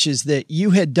enough, which is that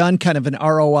you had done kind of an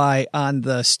ROI on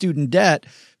the student debt,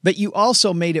 but you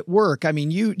also made it work. I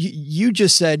mean, you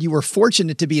just said you were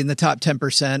fortunate to be in the top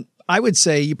 10% I would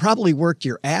say you probably worked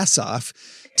your ass off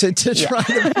to try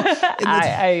to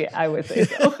I would say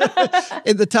so.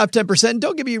 in the top 10%.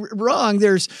 Don't get me wrong,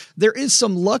 there is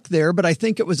some luck there, but I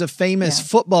think it was a famous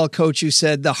football coach who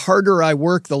said, the harder I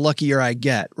work, the luckier I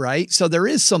get, right? So there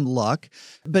is some luck,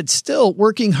 but still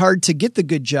working hard to get the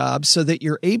good job so that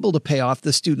you're able to pay off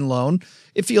the student loan.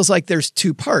 It feels like there's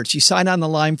two parts. You sign on the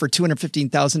line for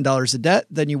 $215,000 of debt,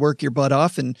 then you work your butt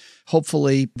off and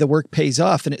hopefully the work pays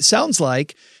off. And it sounds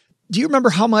like, do you remember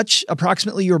how much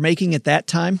approximately you were making at that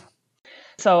time?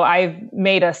 So I've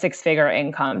made a six-figure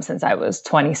income since I was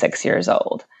 26 years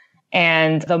old.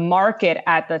 And the market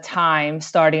at the time,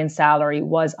 starting salary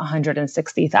was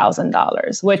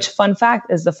 $160,000, which, fun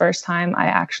fact, is the first time I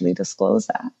actually disclosed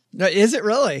that. Is it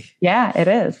really? Yeah, it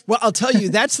is. Well, I'll tell you,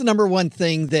 that's the number one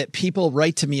thing that people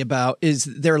write to me about is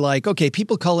they're like, okay,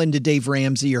 people call into Dave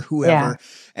Ramsey or whoever,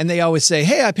 and they always say,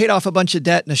 hey, I paid off a bunch of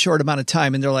debt in a short amount of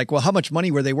time. And they're like, well, how much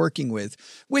money were they working with?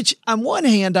 Which on one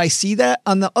hand, I see that.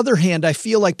 On the other hand, I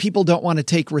feel like people don't want to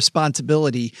take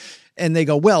responsibility. And they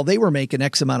go, well, they were making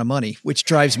X amount of money, which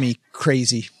drives me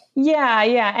crazy. Yeah.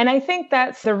 And I think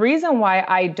that's the reason why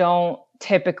I don't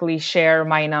typically share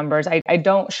my numbers. I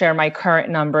don't share my current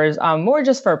numbers, more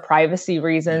just for privacy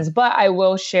reasons, but I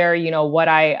will share, what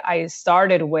I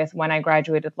started with when I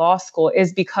graduated law school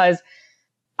is because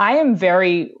I am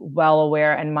very well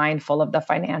aware and mindful of the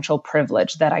financial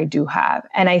privilege that I do have.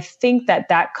 And I think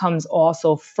that comes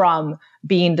also from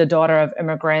being the daughter of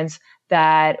immigrants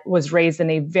that was raised in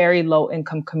a very low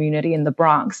income community in the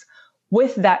Bronx.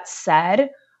 With that said,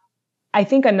 I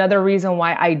think another reason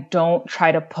why I don't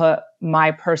try to put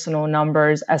my personal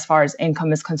numbers as far as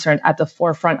income is concerned at the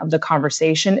forefront of the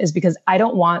conversation is because I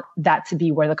don't want that to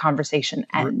be where the conversation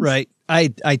ends. Right. I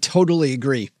totally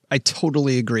agree.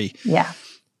 Yeah.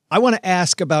 I want to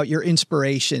ask about your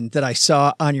inspiration that I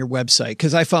saw on your website,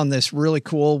 because I found this really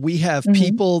cool. We have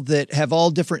people that have all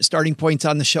different starting points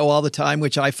on the show all the time,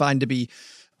 which I find to be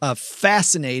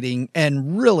fascinating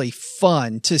and really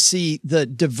fun to see the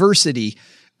diversity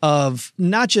of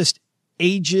not just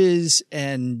ages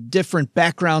and different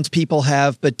backgrounds people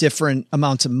have, but different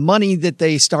amounts of money that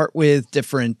they start with,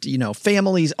 different,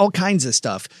 families, all kinds of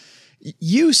stuff.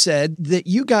 You said that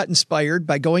you got inspired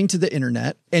by going to the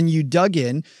internet and you dug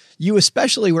in. You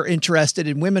especially were interested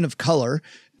in women of color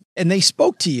and they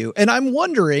spoke to you. And I'm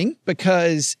wondering,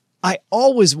 because I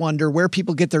always wonder where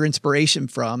people get their inspiration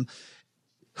from.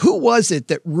 Who was it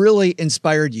that really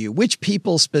inspired you? Which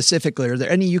people specifically? Are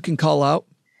there any you can call out?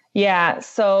 Yeah,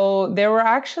 so there were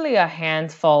actually a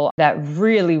handful that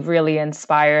really, really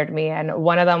inspired me. And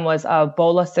one of them was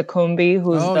Bola Sukumbi,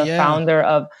 who's founder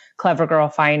of Clever Girl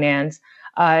Finance.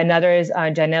 Another is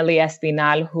Janelli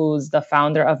Espinal, who's the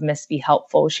founder of Miss Be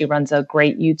Helpful. She runs a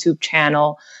great YouTube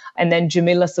channel. And then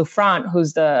Jamila Sufrant,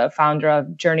 who's the founder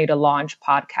of Journey to Launch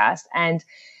podcast. And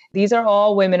these are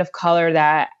all women of color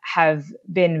that have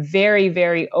been very,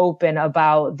 very open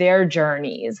about their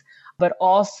journeys, but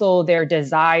also their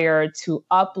desire to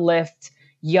uplift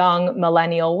young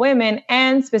millennial women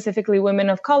and specifically women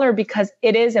of color, because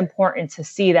it is important to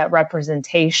see that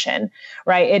representation,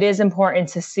 right? It is important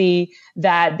to see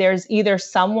that there's either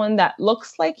someone that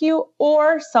looks like you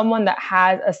or someone that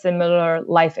has a similar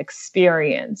life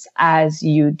experience as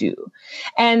you do.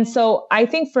 And so I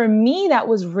think for me, that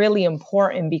was really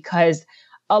important because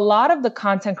a lot of the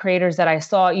content creators that I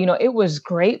saw, it was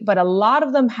great, but a lot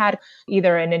of them had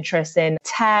either an interest in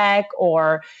tech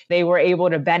or they were able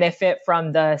to benefit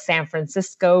from the San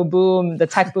Francisco boom, the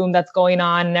tech boom that's going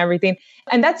on and everything.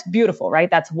 And that's beautiful, right?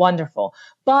 That's wonderful.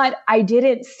 But I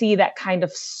didn't see that kind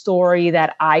of story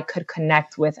that I could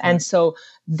connect with. And so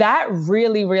that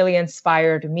really, really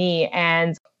inspired me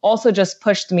and also just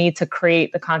pushed me to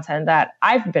create the content that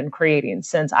I've been creating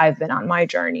since I've been on my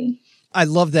journey. I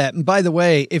love that. And by the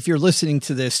way, if you're listening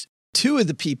to this, two of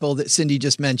the people that Cindy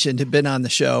just mentioned have been on the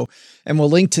show and we'll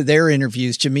link to their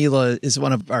interviews. Jamila is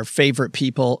one of our favorite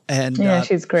people. And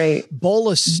she's great.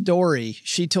 Bola's story,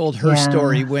 she told her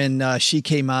story when she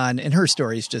came on, and her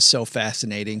story is just so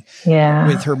fascinating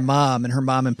with her mom, and her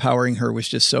mom empowering her was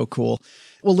just so cool.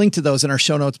 We'll link to those in our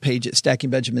show notes page at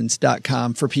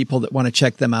stackingbenjamins.com for people that want to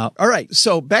check them out. All right.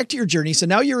 So back to your journey. So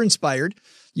now you're inspired.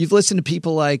 You've listened to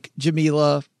people like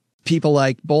Jamila, people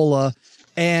like Bola,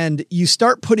 and you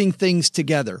start putting things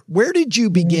together. Where did you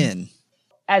begin?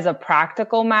 As a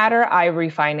practical matter, I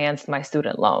refinanced my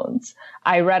student loans.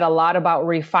 I read a lot about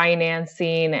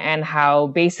refinancing and how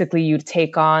basically you'd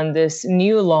take on this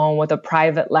new loan with a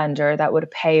private lender that would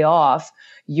pay off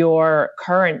your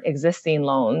current existing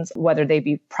loans, whether they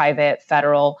be private,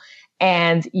 federal.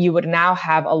 and you would now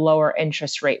have a lower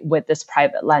interest rate with this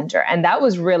private lender. And that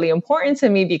was really important to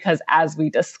me because, as we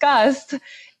discussed,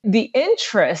 the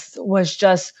interest was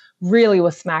just really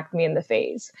what smacked me in the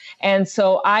face. And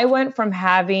so I went from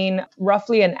having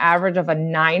roughly an average of a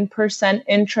 9%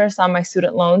 interest on my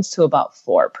student loans to about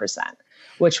 4%,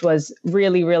 which was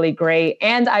really, really great.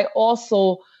 And I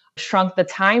also shrunk the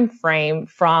time frame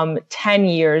from 10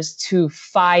 years to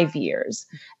 5 years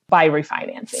by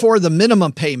refinancing. For the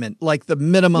minimum payment, like the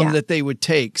minimum that they would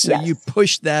take. So you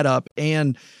pushed that up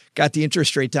and got the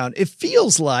interest rate down. It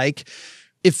feels like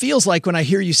when I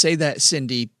hear you say that,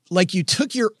 Cindy, like you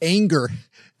took your anger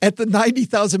at the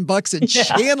 $90,000 and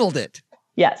channeled it.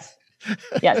 Yes.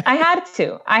 Yes, I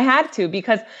had to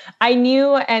because I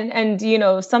knew, and you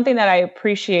know, something that I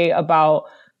appreciate about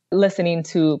listening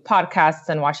to podcasts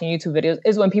and watching YouTube videos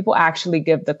is when people actually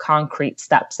give the concrete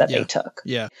steps that they took.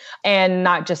 Yeah. And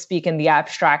not just speak in the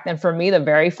abstract. And for me, the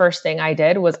very first thing I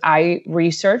did was I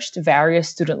researched various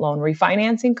student loan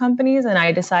refinancing companies, and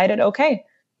I decided, okay,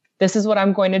 this is what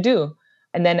I'm going to do.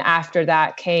 And then after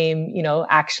that came, you know,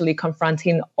 actually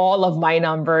confronting all of my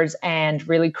numbers and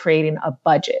really creating a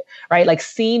budget, right? Like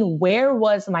seeing where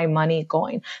was my money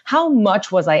going? How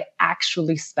much was I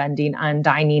actually spending on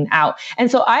dining out? And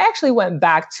so I actually went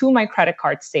back to my credit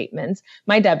card statements,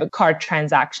 my debit card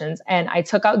transactions, and I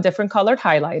took out different colored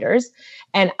highlighters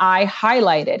and I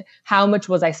highlighted how much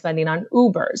was I spending on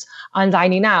Ubers, on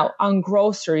dining out, on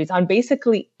groceries, on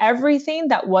basically everything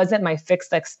that wasn't my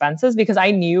fixed expenses, because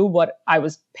I knew what I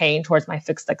was paying towards my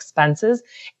fixed expenses.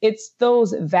 It's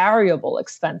those variable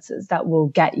expenses that will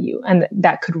get you and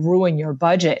that could ruin your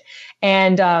budget.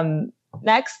 And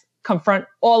next, confront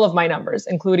all of my numbers,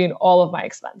 including all of my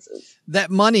expenses.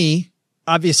 That money,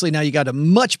 obviously now you got a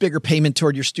much bigger payment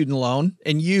toward your student loan,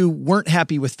 and you weren't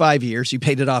happy with 5 years. You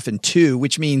paid it off in 2,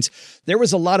 which means there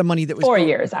was a lot of money that was 4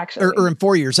 years, actually. Or in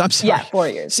 4 years. I'm sorry. Yeah, 4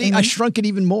 years. See, I shrunk it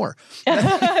even more. 2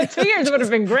 years would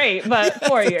have been great, but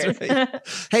 4 years. Right.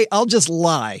 Hey, I'll just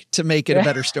lie to make it a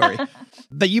better story.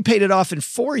 But you paid it off in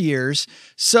 4 years.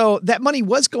 So that money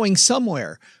was going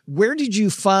somewhere. Where did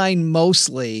you find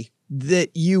mostly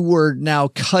that you were now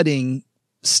cutting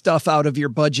stuff out of your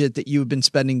budget that you had been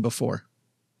spending before?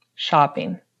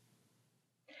 Shopping.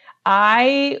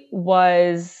 I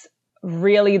was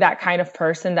really that kind of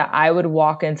person that I would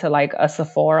walk into like a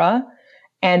Sephora,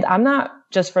 and I'm not,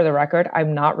 just for the record,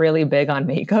 I'm not really big on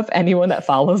makeup. Anyone that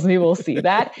follows me will see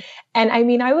that. And I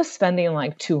mean, I was spending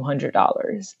like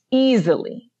 $200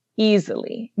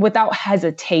 easily, without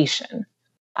hesitation.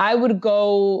 I would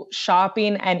go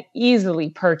shopping and easily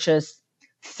purchase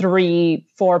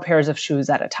 3-4 pairs of shoes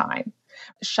at a time.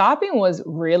 Shopping was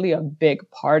really a big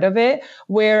part of it,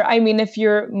 where, I mean, if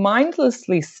you're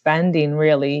mindlessly spending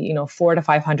really, you know, $400 to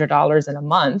 $500 in a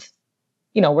month,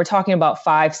 you know, we're talking about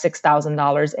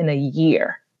 $5,000-$6,000 in a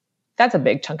year. That's a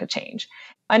big chunk of change.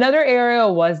 Another area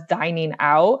was dining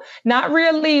out, not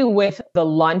really with the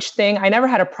lunch thing. I never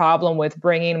had a problem with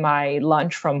bringing my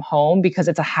lunch from home because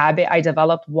it's a habit I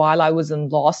developed while I was in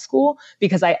law school,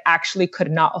 because I actually could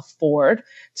not afford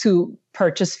to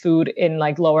purchase food in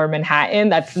like lower Manhattan.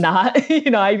 That's not,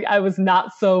 you know, I was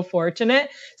not so fortunate.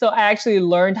 So I actually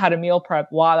learned how to meal prep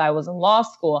while I was in law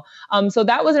school. So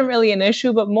that wasn't really an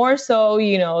issue, but more so,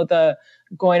 you know, the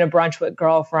going to brunch with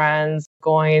girlfriends,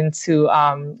 going to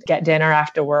get dinner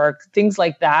after work, things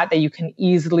like that you can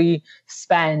easily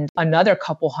spend another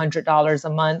couple $100 a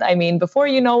month. I mean, before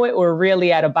you know it, we're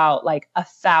really at about like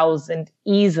 1,000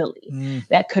 easily.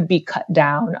 That could be cut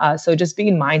down. So just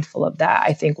being mindful of that,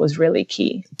 I think, was really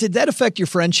key. Did that affect your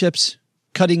friendships,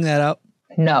 cutting that out?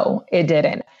 No, it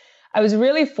didn't. I was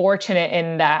really fortunate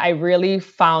in that I really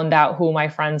found out who my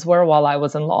friends were while I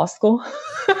was in law school.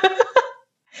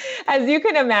 As you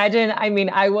can imagine, I mean,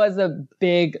 I was a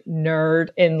big nerd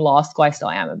in law school. I still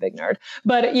am a big nerd.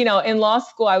 But, you know, in law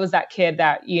school, I was that kid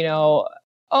that, you know,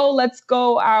 oh, let's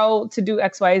go out to do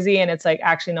XYZ. And it's like,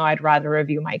 actually, no, I'd rather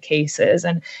review my cases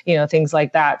and, you know, things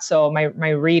like that. So my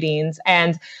readings.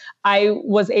 And I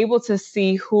was able to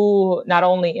see who not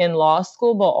only in law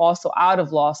school, but also out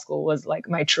of law school was like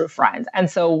my true friends. And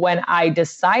so when I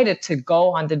decided to go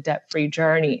on the debt-free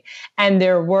journey, and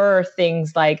there were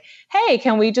things like, hey,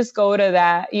 can we just go to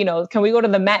that, you know, can we go to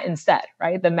the Met instead,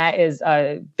 right? The Met is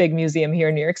a big museum here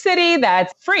in New York City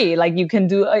that's free. Like you can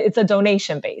do, it's a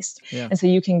donation based. Yeah. And so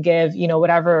you can give, you know,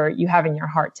 whatever you have in your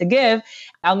heart to give.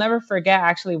 I'll never forget,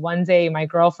 actually, one day, my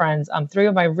girlfriends, 3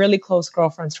 of my really close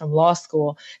girlfriends from law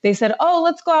school, they said, oh,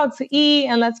 let's go out to eat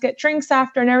and let's get drinks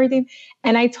after and everything.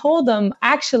 And I told them,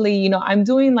 actually, you know, I'm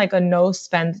doing like a no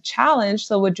spend challenge.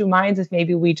 So would you mind if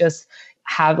maybe we just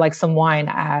have like some wine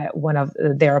at one of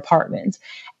their apartments?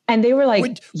 And they were like,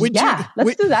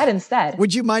 let's do that instead.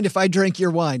 Would you mind if I drank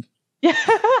your wine? No.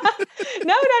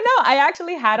 I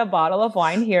actually had a bottle of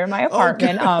wine here in my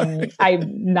apartment.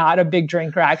 I'm not a big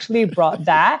drinker, actually.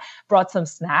 Brought some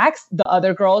snacks. The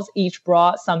other girls each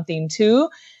brought something too.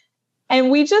 And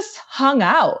we just hung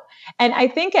out. And I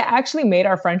think it actually made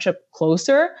our friendship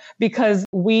closer because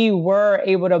we were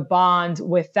able to bond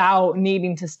without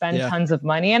needing to spend tons of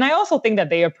money. And I also think that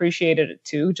they appreciated it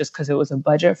too, just because it was a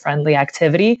budget-friendly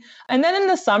activity. And then in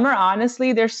the summer,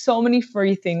 honestly, there's so many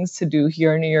free things to do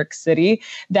here in New York City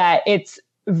that it's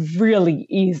really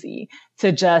easy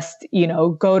to just,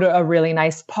 go to a really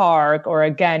nice park or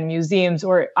again, museums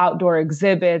or outdoor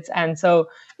exhibits. And so,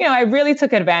 I really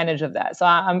took advantage of that. So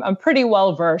I'm pretty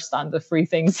well versed on the free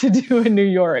things to do in New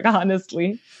York,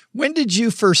 honestly. When did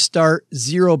you first start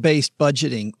zero-based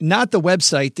budgeting? Not the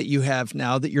website that you have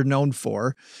now that you're known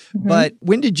for, but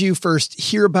when did you first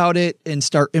hear about it and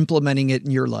start implementing it in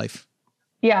your life?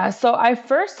 Yeah, so I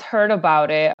first heard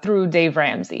about it through Dave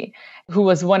Ramsey, who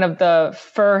was one of the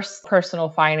first personal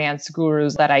finance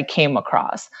gurus that I came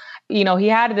across. He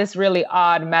had this really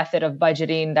odd method of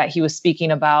budgeting that he was speaking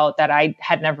about that I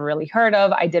had never really heard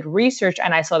of. I did research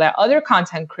and I saw that other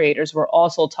content creators were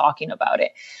also talking about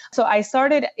it. So I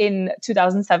started in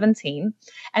 2017.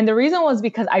 And the reason was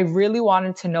because I really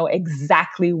wanted to know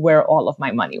exactly where all of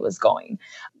my money was going.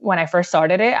 When I first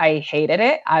started it, I hated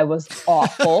it. I was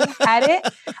awful at it.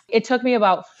 It took me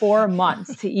about 4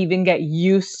 months to even get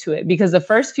used to it because the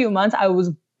first few months I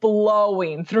was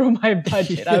blowing through my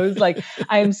budget. I was like,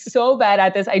 I'm so bad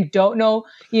at this. I don't know,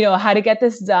 how to get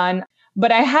this done.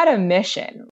 But I had a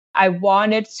mission. I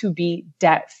wanted to be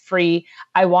debt free.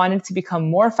 I wanted to become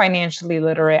more financially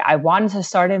literate. I wanted to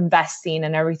start investing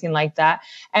and everything like that.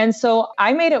 And so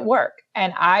I made it work.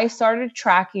 And I started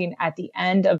tracking at the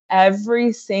end of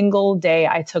every single day.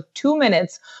 I took 2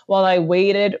 minutes while I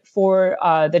waited for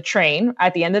the train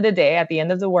at the end of the day, at the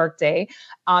end of the workday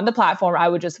on the platform. I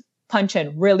would just punch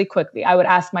in really quickly. I would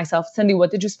ask myself, Cindy,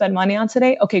 what did you spend money on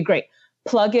today? Okay, great.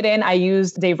 Plug it in. I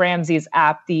used Dave Ramsey's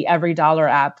app, the Every Dollar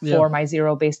app for my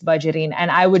zero-based budgeting.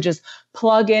 And I would just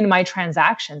plug in my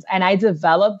transactions. And I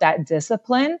developed that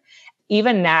discipline.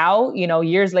 Even now,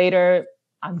 years later,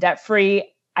 I'm debt-free.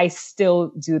 I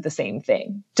still do the same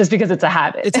thing just because it's a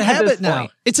habit. It's a habit now.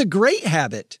 It's a great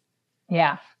habit.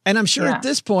 Yeah. And I'm sure at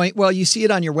this point, well, you see it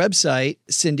on your website,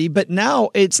 Cindy, but now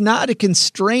it's not a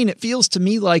constraint. It feels to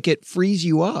me like it frees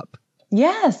you up.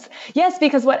 Yes,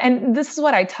 because and this is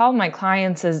what I tell my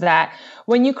clients is that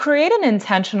when you create an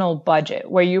intentional budget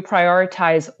where you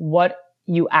prioritize what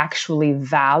you actually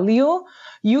value,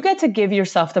 you get to give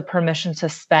yourself the permission to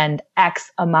spend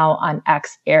X amount on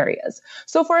X areas.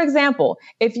 So for example,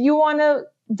 if you want to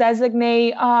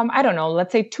designate,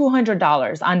 let's say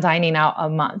 $200 on dining out a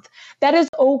month. That is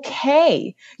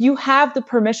okay. You have the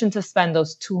permission to spend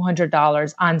those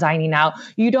 $200 on dining out.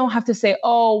 You don't have to say,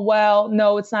 oh, well,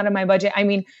 no, it's not in my budget. I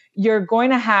mean, you're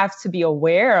going to have to be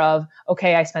aware of,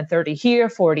 okay, I spent 30 here,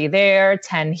 40 there,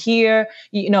 10 here.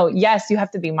 Yes, you have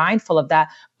to be mindful of that,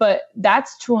 but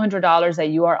that's $200 that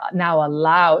you are now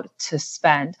allowed to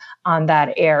spend on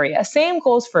that area. Same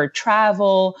goes for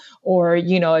travel or,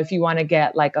 if you want to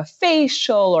get like a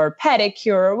facial or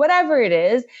pedicure or whatever it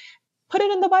is, put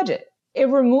it in the budget. It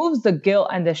removes the guilt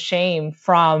and the shame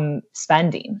from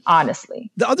spending,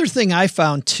 honestly. The other thing I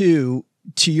found too,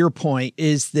 to your point,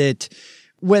 is that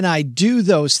when I do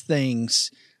those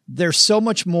things, they're so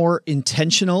much more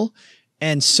intentional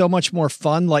and so much more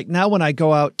fun. Like now when I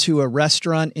go out to a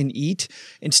restaurant and eat,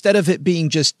 instead of it being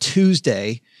just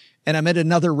Tuesday and I'm at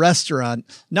another restaurant,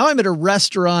 now I'm at a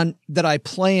restaurant that I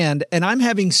planned and I'm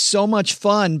having so much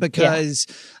fun because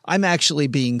I'm actually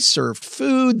being served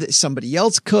food that somebody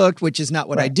else cooked, which is not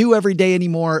what I do every day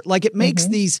anymore. Like it makes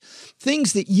these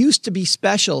things that used to be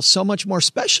special so much more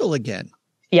special again.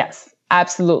 Yes.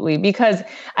 Absolutely. Because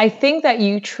I think that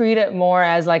you treat it more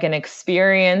as like an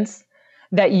experience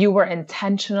that you were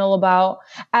intentional about,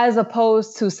 as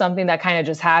opposed to something that kind of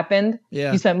just happened.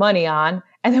 You spent money on.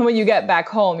 And then when you get back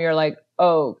home, you're like,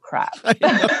 oh, crap.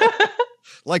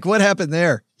 Like what happened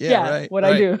there? I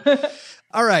do.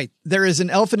 All right. There is an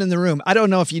elephant in the room. I don't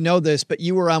know if you know this, but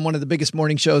you were on one of the biggest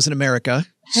morning shows in America.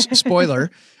 Spoiler.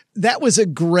 That was a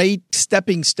great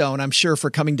stepping stone, I'm sure, for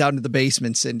coming down to the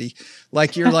basement, Cindy.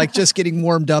 Like you're like just getting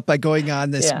warmed up by going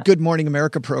on this Good Morning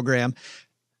America program.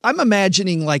 I'm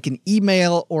imagining like an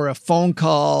email or a phone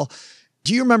call.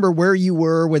 Do you remember where you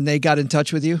were when they got in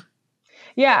touch with you?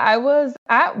 Yeah, I was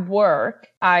at work.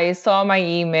 I saw my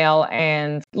email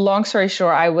and long story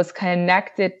short, I was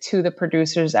connected to the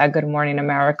producers at Good Morning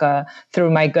America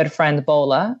through my good friend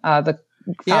Bola, the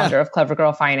founder of Clever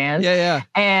Girl Finance. Yeah.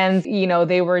 And,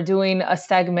 they were doing a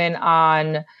segment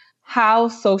on how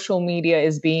social media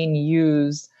is being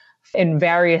used in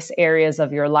various areas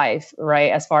of your life,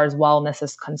 right? As far as wellness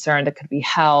is concerned, it could be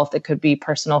health, it could be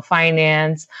personal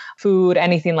finance, food,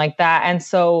 anything like that. And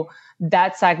so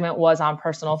that segment was on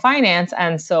personal finance.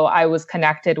 And so I was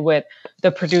connected with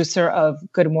the producer of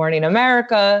Good Morning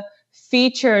America,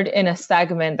 featured in a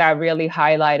segment that really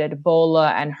highlighted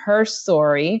Bola and her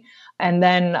story. And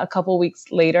then a couple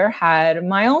weeks later had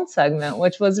my own segment,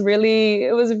 which was really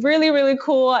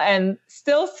cool and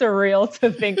still surreal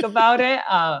to think about it.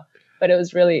 But it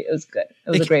was good. It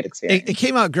was a great experience. It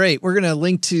came out great. We're going to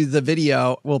link to the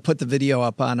video. We'll put the video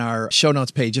up on our show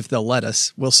notes page if they'll let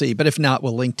us. We'll see. But if not,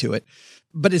 we'll link to it.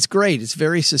 But it's great. It's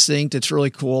very succinct. It's really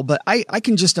cool. But I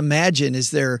can just imagine,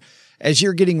 as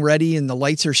you're getting ready and the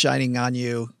lights are shining on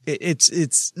you,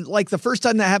 it's like the first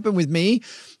time that happened with me,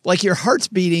 like your heart's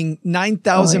beating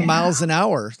 9,000 miles an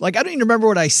hour. Like, I don't even remember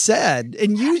what I said.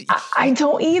 And I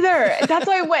don't either. That's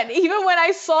why even when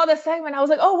I saw the segment, I was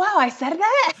like, oh, wow, I said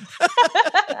that.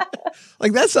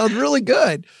 Like, that sounds really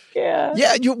good. Yeah.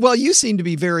 Yeah. You seem to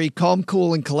be very calm,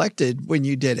 cool, and collected when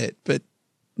you did it, but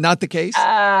not the case?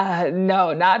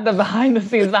 No, not the behind the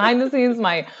scenes. Behind the scenes,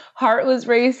 my heart was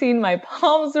racing. My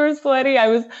palms were sweaty. I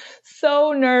was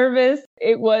so nervous.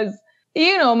 It was,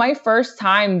 my first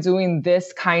time doing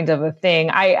this kind of a thing.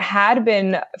 I had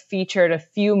been featured a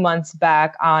few months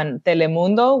back on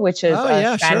Telemundo, which is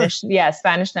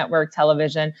Spanish network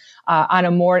television, on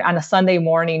a Sunday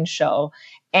morning show.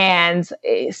 And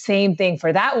same thing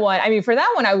for that one. I mean, for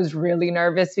that one, I was really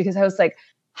nervous because I was like,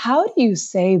 how do you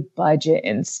say budget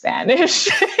in Spanish?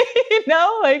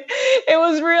 It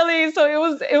was really, so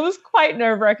it was quite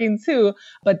nerve-wracking too.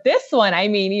 But this one,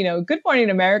 Good Morning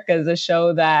America is a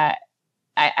show that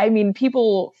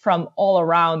people from all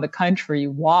around the country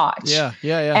watch. Yeah.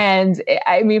 And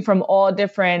from all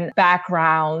different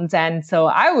backgrounds. And so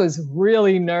I was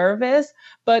really nervous,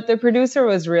 but the producer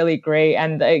was really great.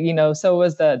 And, so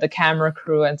was the camera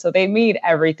crew. And so they made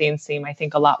everything seem, I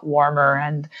think, a lot warmer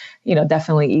and,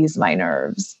 definitely eased my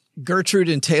nerves. Gertrude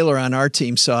and Taylor on our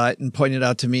team saw it and pointed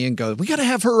out to me and go, we got to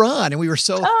have her on. And we were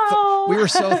so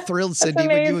thrilled, Cindy,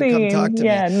 when you would come talk to me.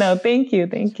 Yeah, no, thank you.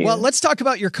 Well, let's talk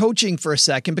about your coaching for a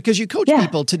second, because you coach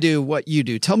people to do what you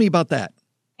do. Tell me about that.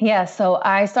 Yeah, so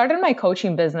I started my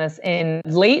coaching business in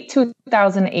late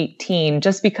 2018,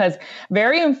 just because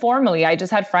very informally, I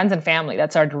just had friends and family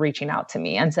that started reaching out to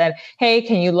me and said, hey,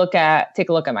 can you take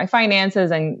a look at my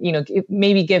finances and,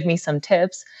 maybe give me some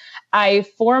tips. I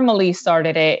formally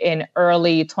started it in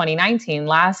early 2019,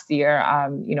 last year,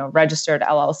 registered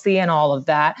LLC and all of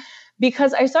that,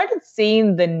 because I started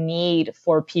seeing the need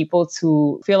for people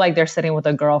to feel like they're sitting with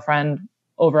a girlfriend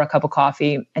over a cup of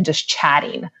coffee and just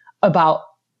chatting about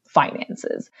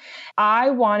finances. I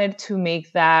wanted to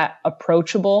make that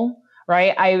approachable,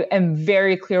 right? I am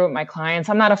very clear with my clients.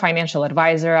 I'm not a financial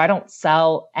advisor. I don't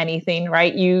sell anything,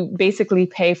 right? You basically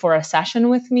pay for a session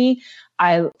with me.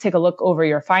 I take a look over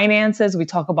your finances. We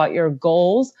talk about your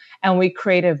goals and we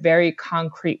create a very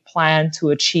concrete plan to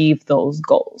achieve those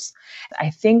goals. I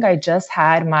think I just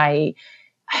had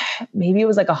maybe it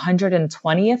was like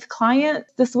 120th client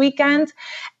this weekend.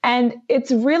 And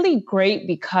it's really great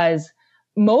because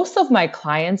most of my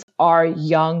clients are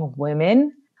young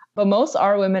women, but most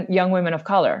are young women of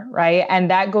color, right? And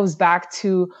that goes back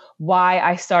to why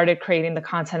I started creating the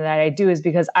content that I do, is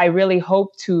because I really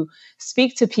hope to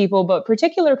speak to people, but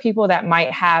particular people that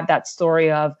might have that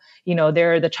story of,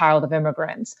 they're the child of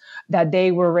immigrants, that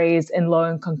they were raised in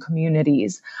low-income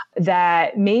communities,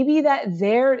 that maybe that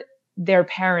their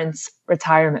parents'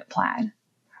 retirement plan,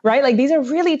 right? Like, these are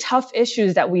really tough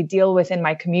issues that we deal with in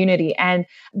my community. And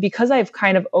because I've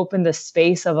kind of opened the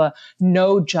space of a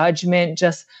no judgment,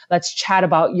 just let's chat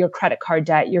about your credit card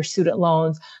debt, your student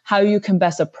loans, how you can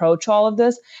best approach all of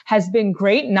this, has been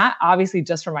great, not obviously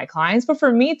just for my clients, but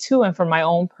for me too, and for my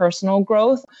own personal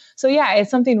growth. So yeah,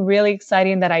 it's something really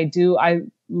exciting that I do. I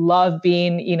love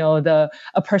being, a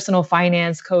personal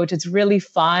finance coach. It's really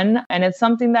fun. And it's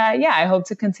something that, I hope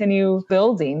to continue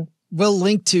building. We'll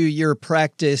link to your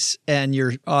practice and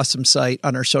your awesome site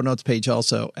on our show notes page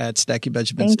also at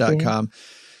stackingbenjamins.com.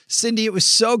 Cindy, it was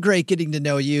so great getting to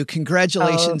know you.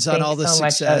 Congratulations on all the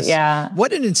success.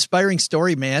 What an inspiring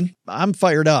story, man. I'm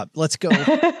fired up. Let's go.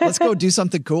 Let's go do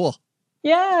something cool.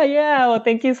 Yeah. Well,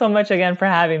 thank you so much again for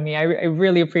having me. I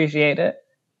really appreciate it.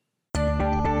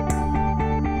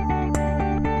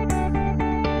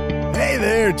 Hey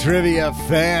there, trivia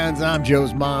fans. I'm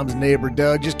Joe's mom's neighbor,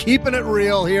 Doug, just keeping it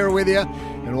real here with you.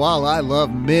 And while I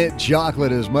love mint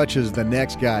chocolate as much as the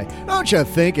next guy, don't you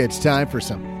think it's time for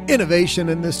some innovation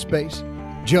in this space?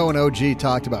 Joe and OG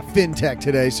talked about fintech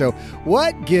today, so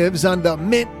what gives on the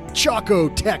Mint Choco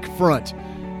Tech front?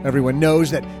 Everyone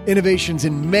knows that innovations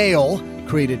in mail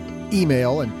created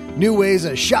email, and new ways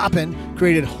of shopping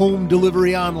created home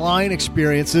delivery online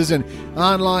experiences, and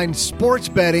online sports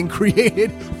betting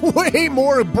created way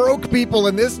more broke people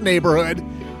in this neighborhood.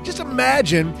 Just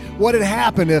imagine what had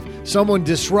happened if someone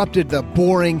disrupted the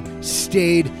boring,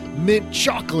 staid mint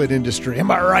chocolate industry.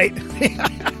 Am I right?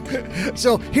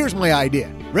 So here's my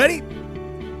idea. Ready?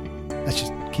 Let's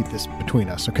just keep this between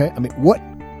us, okay? I mean, what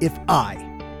if I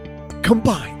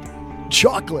combined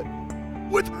chocolate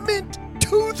with mint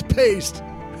toothpaste?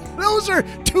 Those are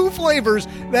two flavors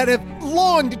that have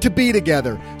longed to be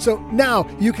together. So now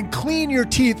you can clean your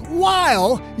teeth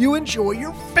while you enjoy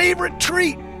your favorite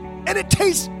treat. And it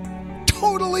tastes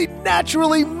totally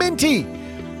naturally minty.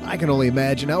 I can only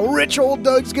imagine how rich old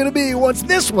Doug's going to be once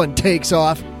this one takes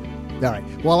off. All right,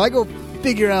 while I go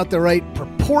figure out the right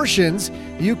proportions,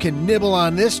 you can nibble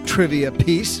on this trivia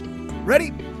piece. Ready?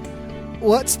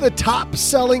 What's the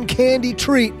top-selling candy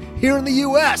treat here in the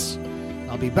U.S.?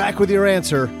 I'll be back with your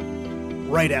answer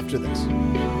right after this.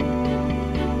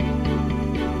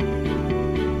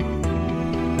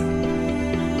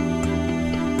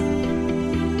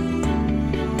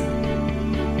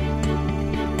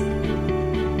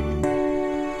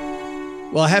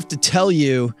 Well, I have to tell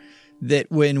you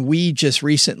that when we just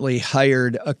recently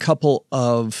hired a couple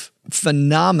of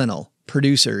phenomenal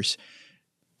producers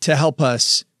to help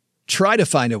us try to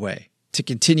find a way to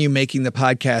continue making the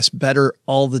podcast better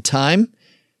all the time,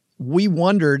 we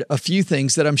wondered a few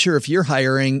things that I'm sure if you're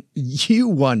hiring, you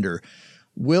wonder.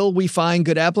 Will we find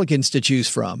good applicants to choose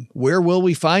from? Where will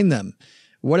we find them?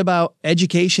 What about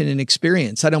education and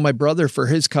experience? I know my brother for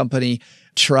his company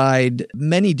tried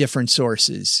many different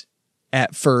sources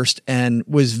at first and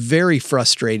was very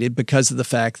frustrated because of the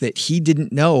fact that he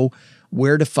didn't know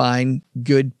where to find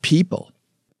good people.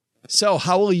 So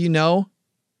how will you know?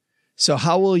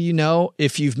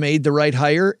 If you've made the right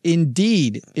hire?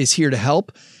 Indeed is here to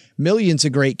help. Millions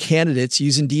of great candidates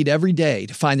use Indeed every day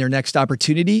to find their next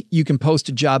opportunity. You can post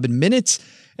a job in minutes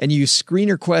and use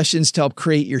screener questions to help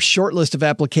create your short list of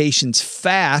applications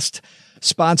fast.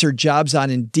 Sponsored jobs on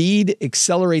Indeed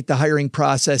accelerate the hiring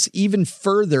process even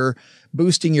further,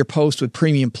 boosting your post with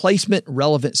premium placement,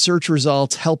 relevant search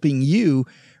results, helping you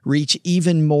reach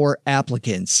even more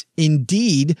applicants.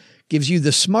 Indeed gives you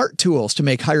the smart tools to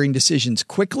make hiring decisions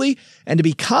quickly and to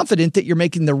be confident that you're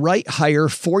making the right hire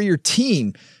for your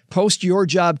team. Post your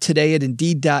job today at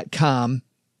Indeed.com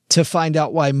to find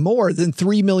out why more than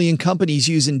 3 million companies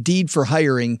use Indeed for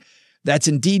hiring. That's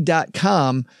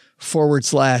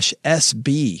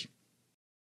Indeed.com/SB.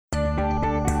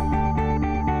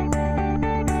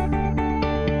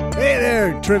 Hey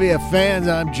there, trivia fans.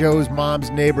 I'm Joe's mom's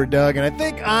neighbor, Doug, and I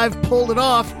think I've pulled it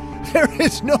off. There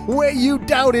is no way you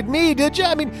doubted me, did you?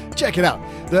 I mean, check it out.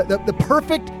 The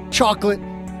perfect chocolate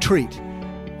treat.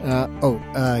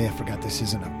 I forgot this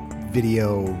isn't a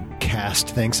video cast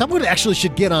thing. Someone actually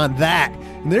should get on that.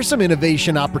 And there's some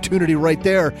innovation opportunity right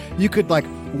there. You could,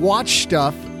 watch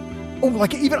stuff,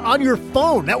 like even on your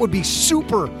phone. That would be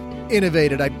super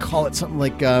innovative. I'd call it something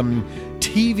like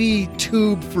TV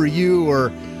Tube for you, or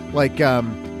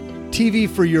TV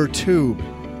for your tube.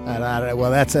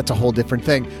 Well, that's a whole different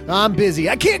thing. I'm busy.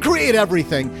 I can't create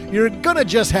everything. You're going to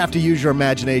just have to use your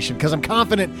imagination, because I'm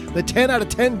confident that 10 out of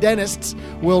 10 dentists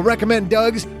will recommend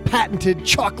Doug's patented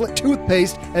chocolate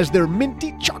toothpaste as their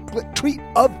minty chocolate treat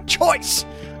of choice.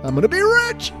 I'm going to be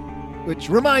rich. Which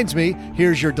reminds me,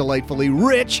 here's your delightfully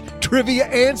rich trivia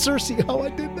answer. See how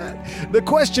I did that? The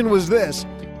question was this: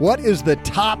 what is the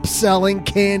top-selling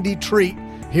candy treat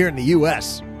here in the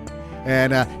U.S.?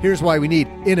 And here's why we need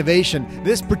innovation.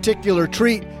 This particular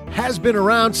treat has been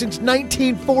around since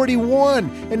 1941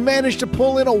 and managed to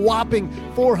pull in a whopping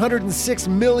 $406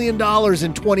 million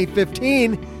in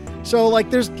 2015. So,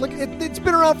 it's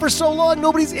been around for so long,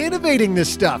 nobody's innovating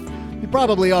this stuff. You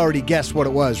probably already guessed what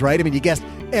it was, right? I mean, you guessed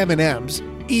M&M's.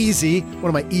 Easy. One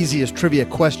of my easiest trivia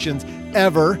questions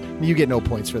ever. You get no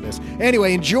points for this.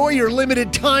 Anyway, enjoy your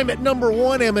limited time at number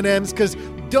one, M&M's, because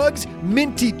Doug's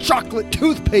minty chocolate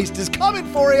toothpaste is coming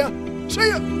for you. See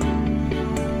ya.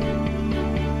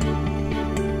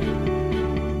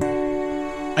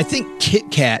 I think Kit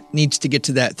Kat needs to get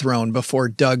to that throne before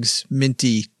Doug's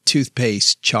minty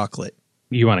toothpaste chocolate.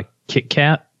 You want a Kit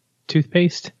Kat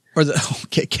toothpaste? Or the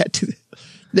Kit Kat toothpaste.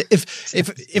 If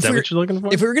what you're looking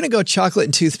for? If we were going to go chocolate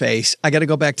and toothpaste, I got to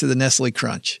go back to the Nestle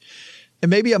Crunch. And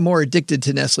maybe I'm more addicted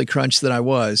to Nestle Crunch than I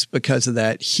was because of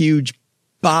that huge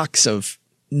box of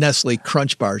Nestle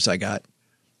Crunch bars I got.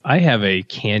 I have a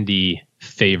candy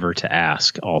favor to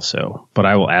ask also, but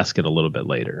I will ask it a little bit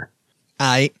later.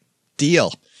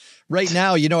 Deal. Right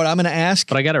now, you know what I'm going to ask?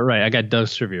 But I got it right. I got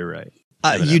Doug's trivia right.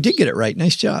 You did get it right.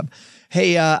 Nice job.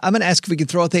 Hey, I'm going to ask if we can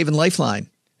throw out the Haven Lifeline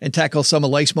and tackle some of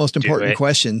life's most important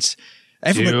questions.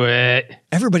 Do it.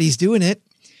 Everybody's doing it.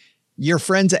 Your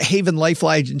friends at Haven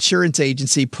Lifeline Insurance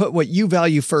Agency put what you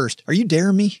value first. Are you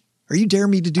daring me? Are you daring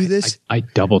me to do this? I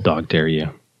double dog dare you.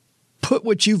 Put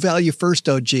what you value first,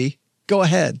 OG. Go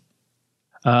ahead.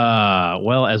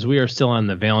 Well, as we are still on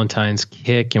the Valentine's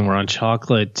kick and we're on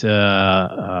chocolate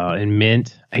and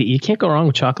mint, you can't go wrong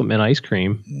with chocolate mint ice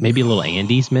cream. Maybe a little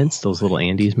Andes mints, those little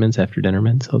Andes mints after dinner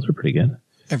mints. Those are pretty good.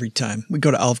 Every time we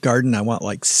go to Olive Garden, I want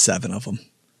like 7 of them.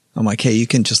 I'm like, hey, you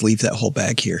can just leave that whole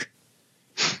bag here.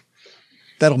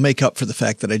 That'll make up for the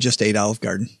fact that I just ate Olive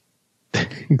Garden.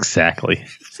 Exactly.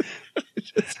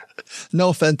 No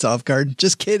offense, Olive Garden.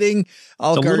 Just kidding.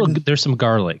 Olive Garden. There's some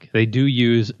garlic. They do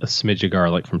use a smidge of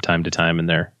garlic from time to time in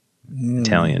their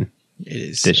Italian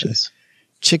dishes.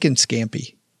 Chicken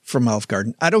scampi from Olive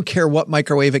Garden. I don't care what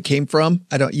microwave it came from.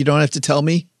 You don't have to tell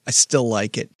me. I still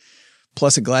like it.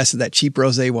 Plus a glass of that cheap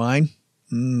rosé wine.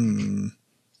 In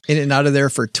and out of there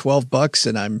for $12,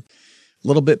 and I'm a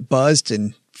little bit buzzed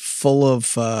and full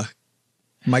of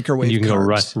microwave carbs. You can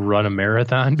go run a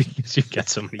marathon because you've got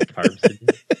so many carbs in you.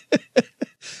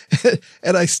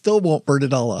 And I still won't burn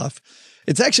it all off.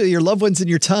 It's actually your loved ones and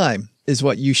your time is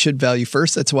what you should value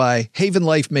first. That's why Haven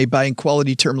Life made buying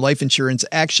quality term life insurance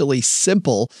actually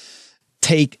simple,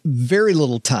 take very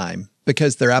little time.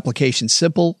 Because their application's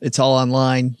simple, it's all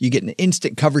online. You get an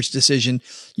instant coverage decision.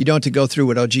 You don't have to go through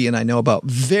what OG and I know about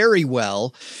very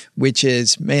well, which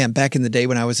is, man, back in the day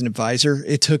when I was an advisor,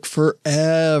 it took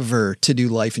forever to do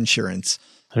life insurance.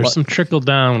 There's some trickle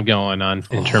down going on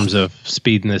in terms of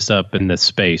speeding this up in this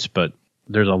space, but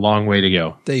there's a long way to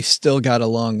go. They've still got a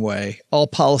long way. All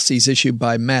policies issued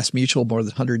by Mass Mutual, more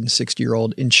than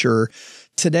 160-year-old insurer.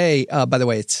 Today, by the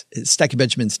way, it's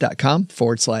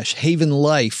StackyBenjamins.com/Haven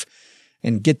Life.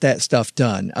 And get that stuff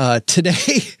done.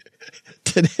 Today,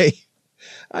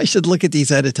 I should look at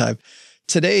these ahead of time.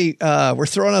 Today, we're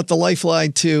throwing out the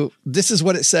lifeline to, this is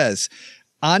what it says.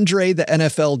 Andre, the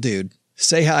NFL dude.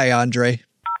 Say hi, Andre.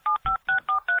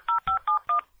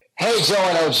 Hey, Joe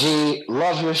and OG.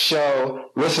 Love your show.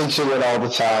 Listen to it all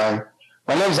the time.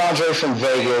 My name's Andre from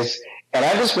Vegas, and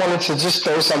I just wanted to just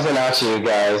throw something out to you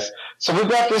guys. So we've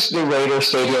got this new Raider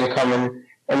Stadium coming.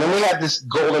 And then we had this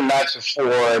Golden Knights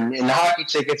before, and the hockey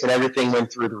tickets and everything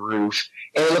went through the roof.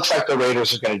 And it looks like the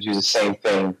Raiders are going to do the same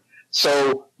thing.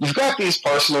 So you've got these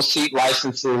personal seat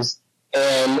licenses,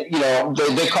 and, you know,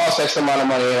 they cost X amount of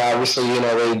money, and obviously, you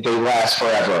know, they last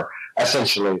forever,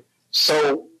 essentially.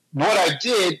 So what I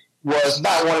did was,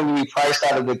 not wanting to be priced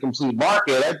out of the complete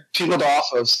market, I peeled off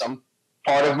of some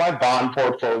part of my bond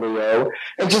portfolio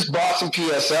and just bought some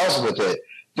PSLs with it.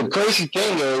 The crazy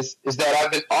thing is that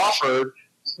I've been offered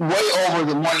way over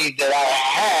the money that I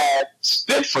had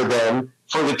spent for them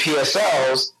for the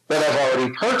PSLs that I've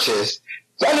already purchased.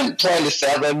 So I didn't plan to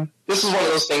sell them. This is one of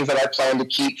those things that I plan to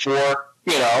keep for,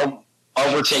 you know,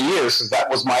 over 10 years, because that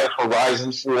was my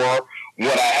horizon for what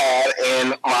I had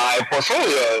in my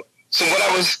portfolio. So what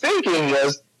I was thinking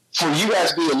was, for you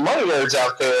guys being money nerds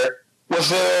out there, was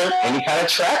there any kind of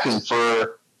tracking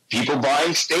for people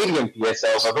buying stadium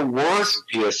PSLs or the worth of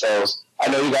PSLs? I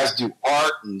know you guys do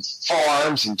art and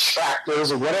farms and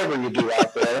tractors or whatever you do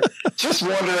out there. Just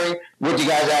wondering what you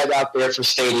guys have out there for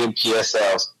stadium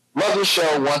PSLs. Love your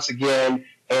show once again,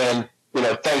 and, you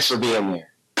know, thanks for being there.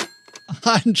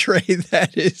 Andre,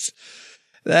 that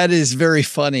is very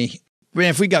funny. Man,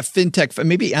 if we got fintech,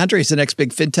 maybe Andre's the next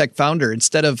big fintech founder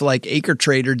instead of like Acre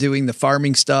Trader doing the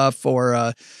farming stuff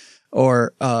or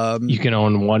you can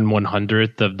own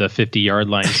 1/100th of the 50-yard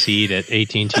line seat at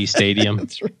AT&T Stadium.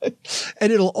 That's right.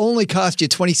 And it'll only cost you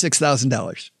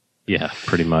 $26,000. Yeah,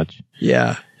 pretty much.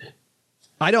 Yeah.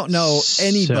 I don't know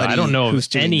anybody. So I don't know of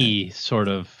any sort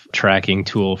of tracking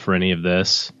tool for any of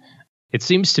this. It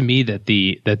seems to me that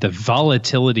the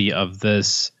volatility of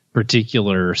this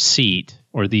particular seat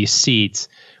or these seats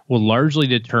will largely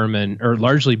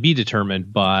be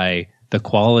determined by the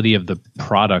quality of the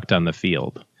product on the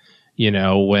field. You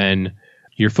know, when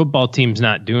your football team's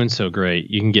not doing so great,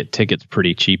 you can get tickets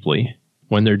pretty cheaply.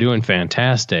 When they're doing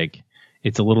fantastic,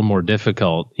 it's a little more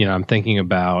difficult. You know, I'm thinking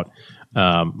about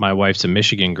my wife's a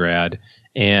Michigan grad,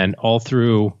 and all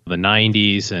through the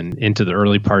 90s and into the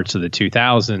early parts of the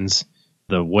 2000s,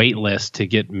 the wait list to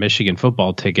get Michigan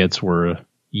football tickets were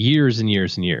years and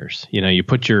years and years. You know, you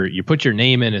put your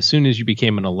name in as soon as you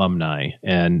became an alumni,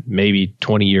 and maybe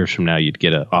 20 years from now, you'd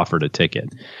get offered a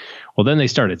ticket. Well, then they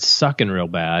started sucking real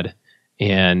bad,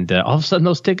 And all of a sudden,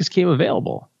 those tickets came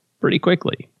available pretty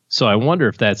quickly. So I wonder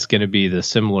if that's going to be the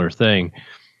similar thing.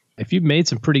 If you've made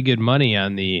some pretty good money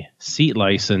on the seat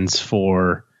license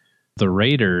for the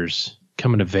Raiders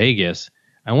coming to Vegas,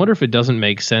 I wonder if it doesn't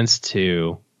make sense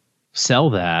to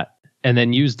sell that and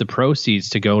then use the proceeds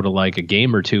to go to like a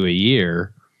game or two a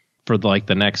year for like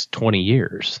the next 20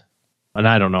 years. And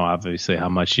I don't know, obviously, how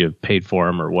much you paid for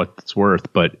them or what it's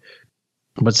worth, but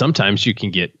sometimes you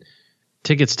can get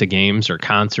tickets to games or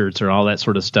concerts or all that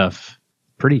sort of stuff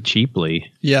pretty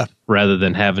cheaply. Yeah. Rather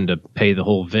than having to pay the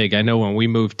whole vig. I know when we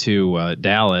moved to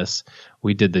Dallas,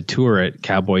 we did the tour at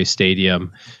Cowboy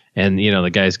Stadium, and the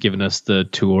guy's giving us the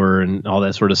tour and all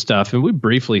that sort of stuff. And we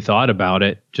briefly thought about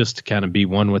it just to kind of be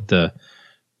one with the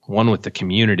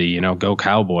community, go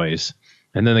Cowboys.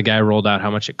 And then the guy rolled out how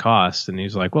much it cost. And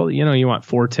he's like, well, you want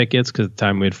 4 tickets, because at the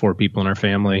time we had 4 people in our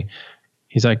family.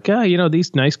 He's like,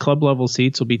 these nice club level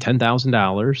seats will be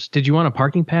 $10,000. Did you want a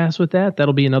parking pass with that?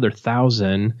 That'll be another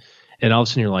 $1,000. And all of a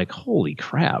sudden you're like, holy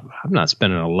crap, I'm not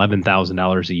spending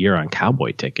 $11,000 a year on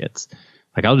Cowboy tickets.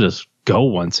 Like, I'll just go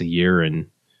once a year and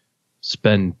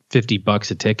spend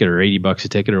 $50 a ticket or $80 a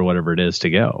ticket or whatever it is to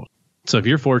go. So if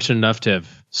you're fortunate enough to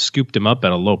have scooped them up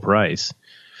at a low price,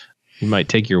 you might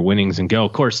take your winnings and go.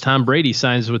 Of course, Tom Brady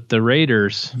signs with the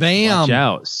Raiders. Bam. Watch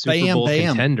out. Super Bowl bam.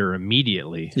 contender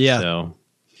immediately. Yeah. So,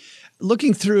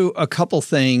 looking through a couple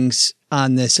things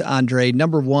on this, Andre,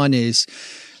 number one is,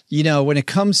 when it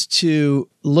comes to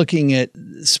looking at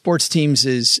sports teams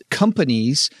as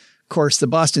companies, of course, the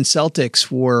Boston Celtics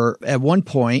were at one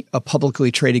point a publicly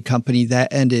traded company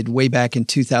that ended way back in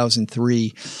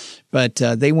 2003. But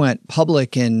they went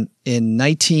public in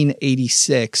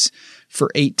 1986 for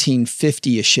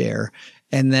 $18.50 a share.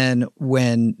 And then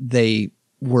when they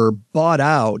were bought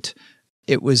out,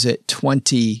 it was at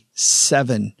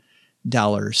 $27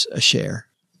 a share.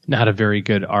 Not a very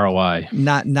good ROI.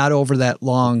 Not over that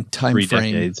long time 3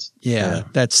 frame. decades. Yeah,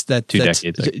 that's 2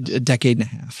 decades. A decade and a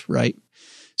half, right?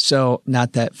 So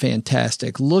not that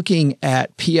fantastic. Looking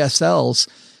at PSL's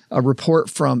a report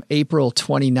from April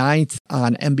 29th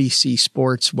on NBC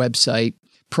Sports website,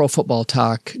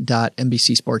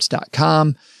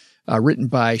 profootballtalk.nbcsports.com, written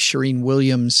by Shireen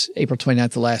Williams, April 29th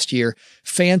of last year.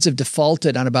 Fans have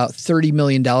defaulted on about $30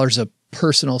 million of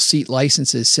personal seat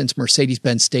licenses since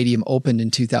Mercedes-Benz Stadium opened in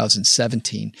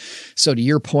 2017. So to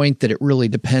your point that it really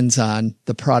depends on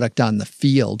the product on the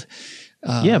field.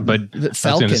 But I was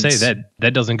going to say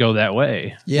that doesn't go that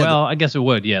way. Yeah, well, I guess it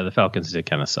would. Yeah, the Falcons did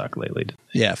kind of suck lately.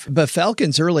 Yeah, but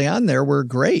Falcons early on there were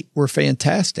great, were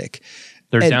fantastic.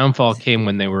 Their downfall came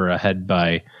when they were ahead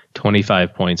by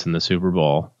 25 points in the Super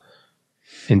Bowl,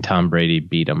 and Tom Brady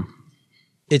beat them.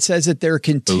 It says that they're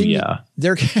continuing.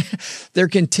 They're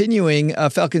continuing.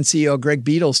 Falcon CEO Greg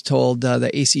Beadles told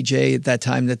the ACJ at that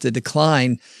time that the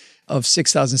decline of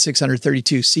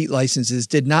 6,632 seat licenses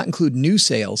did not include new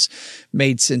sales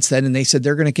made since then. And they said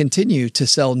they're going to continue to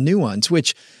sell new ones,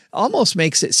 which almost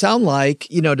makes it sound like,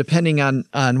 depending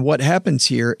on what happens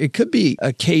here, it could be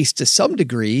a case to some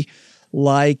degree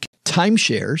like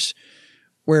timeshares,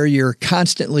 where you're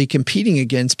constantly competing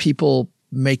against people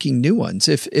making new ones.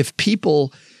 If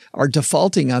people are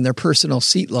defaulting on their personal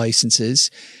seat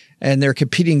licenses and they're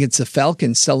competing against the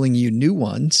Falcons selling you new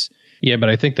ones. Yeah, but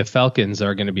I think the Falcons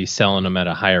are going to be selling them at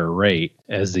a higher rate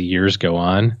as the years go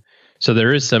on. So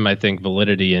there is some, I think,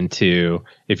 validity into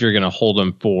if you're going to hold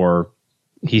them for,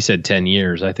 he said 10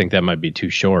 years, I think that might be too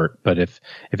short. But if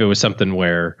it was something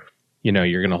where,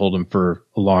 you're going to hold them for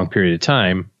a long period of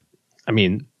time, I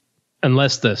mean,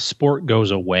 unless the sport goes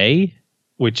away,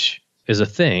 which is a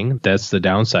thing, that's the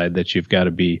downside that you've got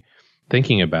to be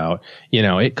thinking about.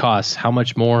 It costs how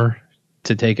much more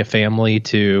to take a family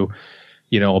to,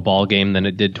 a ball game than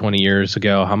it did 20 years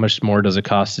ago? How much more does it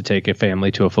cost to take a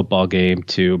family to a football game,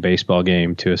 to a baseball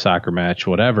game, to a soccer match,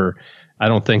 whatever? I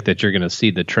don't think that you're going to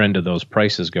see the trend of those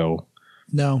prices go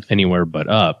anywhere but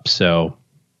up. So,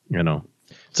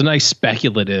 it's a nice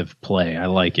speculative play. I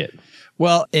like it.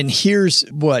 Well, and here's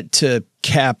what to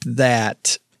cap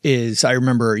that is, I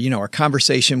remember, our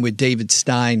conversation with David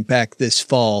Stein back this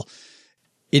fall.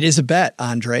 It is a bet,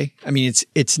 Andre. I mean,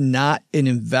 it's not an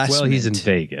investment. Well, he's in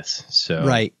Vegas, so.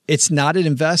 Right. It's not an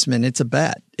investment. It's a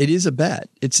bet. It is a bet.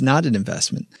 It's not an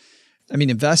investment. I mean,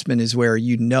 investment is where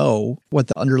what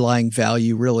the underlying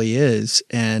value really is.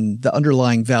 And the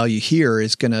underlying value here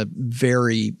is going to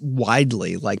vary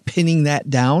widely. Like pinning that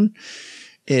down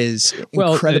is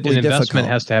incredibly an investment difficult.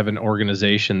 Has to have an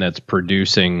organization that's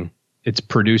producing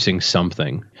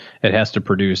something. It has to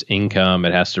produce income.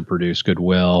 It has to produce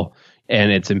goodwill.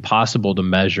 And it's impossible to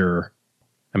measure.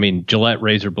 I mean, Gillette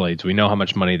razor blades, we know how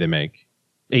much money they make.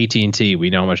 AT&T, we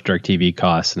know how much DirecTV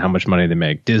costs and how much money they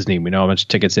make. Disney, we know how much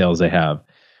ticket sales they have.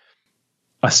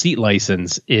 A seat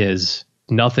license is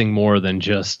nothing more than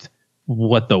just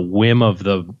what the whim of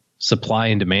the supply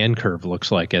and demand curve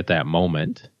looks like at that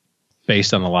moment,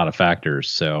 based on a lot of factors.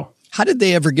 So how did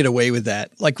they ever get away with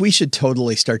that? Like, we should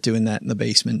totally start doing that in the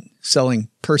basement, selling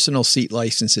personal seat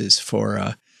licenses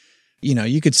for,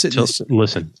 you could sit.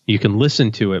 Listen, you can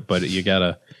listen to it, but you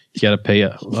gotta pay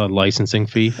a licensing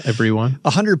fee. Everyone,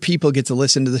 100 people get to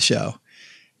listen to the show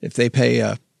if they pay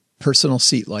a personal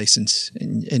seat license,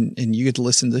 and you get to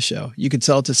listen to the show. You could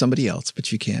sell it to somebody else,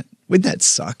 but you can't. Wouldn't that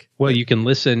suck? Well, you can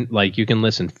listen. Like, you can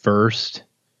listen first.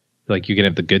 Like, you can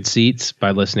have the good seats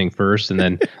by listening first, and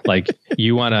then like if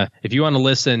you want to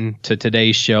listen to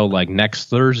today's show like next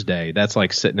Thursday, that's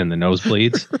like sitting in the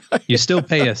nosebleeds. Right. You still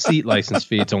pay a seat license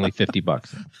fee. It's only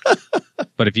 $50.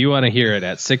 But if you want to hear it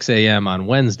at 6 a.m. on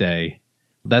Wednesday,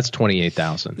 that's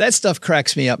 $28,000. That stuff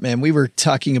cracks me up, man. We were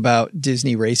talking about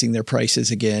Disney raising their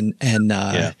prices again, and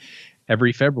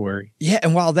every February. Yeah,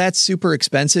 and while that's super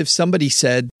expensive, somebody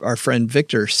said, our friend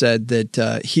Victor said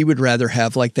that he would rather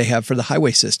have like they have for the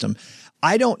highway system.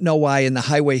 I don't know why in the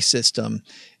highway system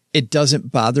it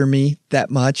doesn't bother me that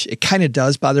much. It kind of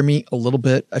does bother me a little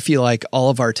bit. I feel like all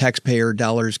of our taxpayer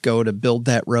dollars go to build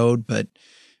that road, but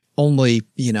only,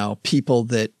 people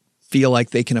that feel like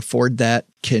they can afford that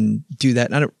can do that.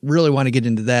 And I don't really want to get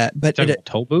into that. But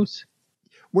toll booths?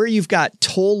 Where you've got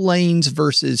toll lanes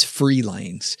versus free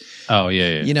lanes. Oh,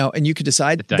 yeah. And you could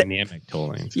decide. The dynamic toll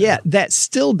lanes. Yeah, that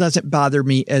still doesn't bother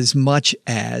me as much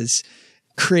as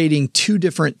creating two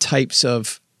different types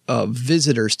of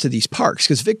visitors to these parks.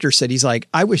 Because Victor said, he's like,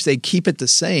 I wish they'd keep it the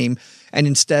same and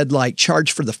instead like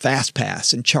charge for the fast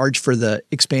pass and charge for the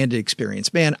expanded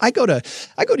experience. Man, I go to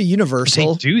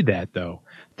Universal. They do that though.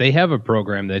 They have a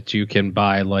program that you can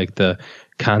buy, like the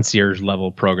concierge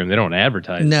level program. They don't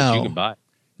advertise. No, but you can buy.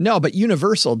 No, but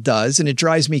Universal does, and it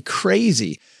drives me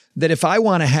crazy that if I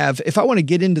want to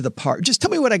get into the park, just tell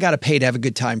me what I got to pay to have a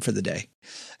good time for the day.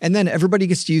 And then everybody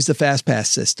gets to use the fast pass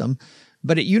system.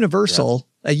 But at Universal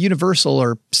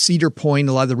or Cedar Point,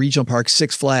 a lot of the regional parks,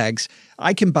 Six Flags,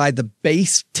 I can buy the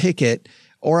base ticket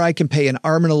or I can pay an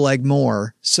arm and a leg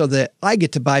more so that I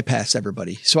get to bypass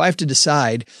everybody. So I have to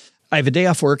decide. I have a day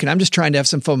off work and I'm just trying to have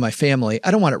some fun with my family.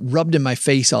 I don't want it rubbed in my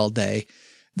face all day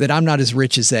that I'm not as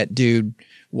rich as that dude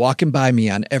walking by me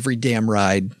on every damn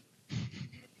ride.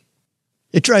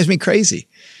 It drives me crazy.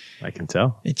 I can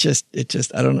tell. It just,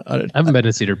 I haven't been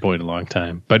to Cedar Point in a long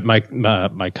time, but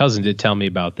my cousin did tell me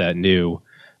about that new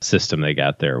system they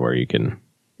got there where you can,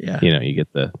 you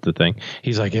get the thing.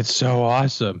 He's like, it's so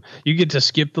awesome. You get to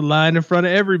skip the line in front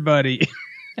of everybody.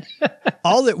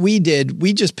 All that we did,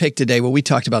 we just picked a day. Well, we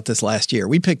talked about this last year.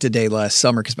 We picked a day last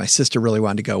summer because my sister really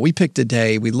wanted to go. We picked a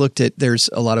day. We looked at, there's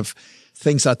a lot of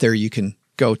things out there you can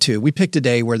go to. We picked a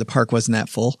day where the park wasn't that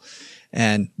full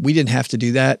and we didn't have to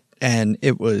do that. And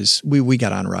it was, we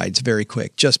got on rides very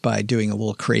quick just by doing a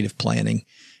little creative planning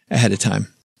ahead of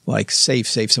time, like save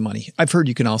some money. I've heard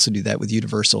you can also do that with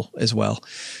Universal as well.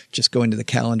 Just go into the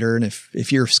calendar. And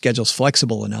if your schedule's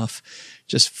flexible enough,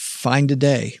 just find a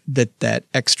day that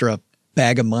extra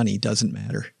bag of money doesn't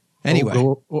matter. Anyway.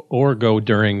 Or go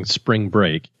during spring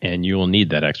break and you will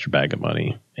need that extra bag of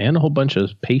money and a whole bunch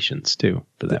of patience too,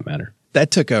 for that matter. That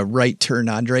took a right turn,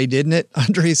 Andre, didn't it?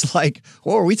 Andre's like,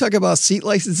 "Whoa, are we talking about seat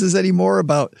licenses anymore?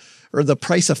 Or the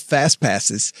price of fast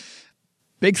passes?"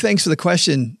 Big thanks for the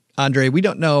question, Andre. We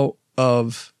don't know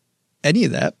of any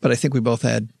of that, but I think we both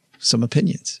had some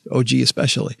opinions, OG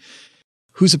especially,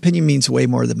 whose opinion means way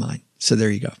more than mine. So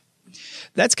there you go.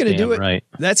 That's going to do it. Right.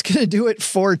 That's going to do it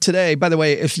for today. By the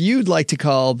way, if you'd like to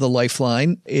call the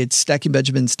Lifeline, it's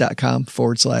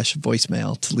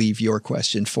stackingbenjamins.com/voicemail to leave your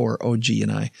question for OG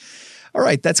and I. All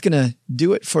right, that's going to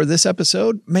do it for this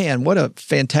episode. Man, what a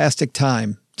fantastic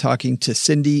time talking to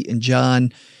Cindy and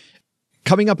John.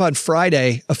 Coming up on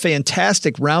Friday, a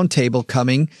fantastic roundtable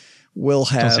coming. We'll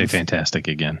have... Don't say fantastic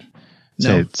again.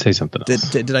 No. Say something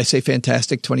else. Did I say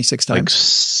fantastic 26 times? Like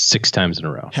 6 times in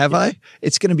a row. Have I?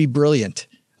 It's going to be brilliant.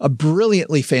 A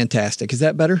brilliantly fantastic. Is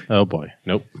that better? Oh, boy.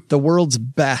 Nope. The world's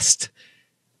best.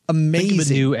 Amazing. Think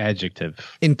of a new adjective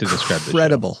to describe this show.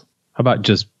 Incredible. How about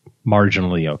just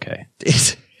marginally okay?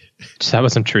 Just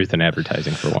have some truth in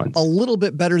advertising for once. A little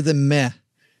bit better than meh.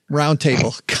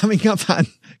 Roundtable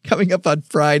coming up on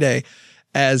Friday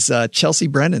as Chelsea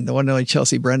Brennan, the one and only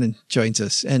Chelsea Brennan, joins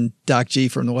us, and Doc G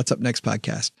from the What's Up Next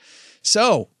podcast.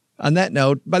 So on that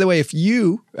note, by the way, if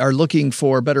you are looking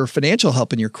for better financial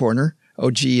help in your corner,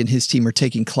 OG and his team are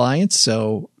taking clients.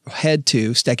 So head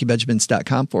to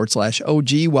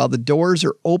stackingbenjamins.com/OG while the doors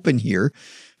are open here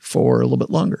for a little bit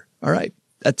longer. All right.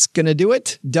 that's going to do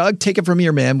it. Doug, take it from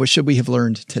here, man. What should we have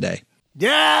learned today?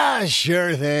 Yeah,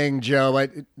 sure thing, Joe.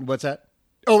 What's that?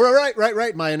 Oh,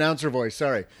 right. My announcer voice.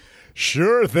 Sorry.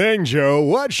 Sure thing, Joe.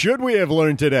 What should we have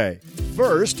learned today?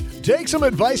 First, take some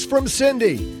advice from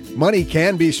Cindy. Money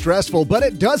can be stressful, but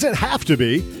it doesn't have to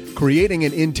be. Creating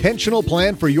an intentional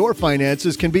plan for your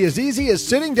finances can be as easy as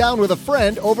sitting down with a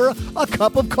friend over a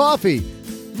cup of coffee.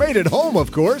 Made at home,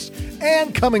 of course,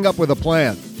 and coming up with a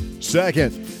plan.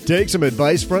 Second, take some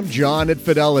advice from John at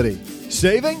Fidelity.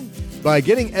 Saving? By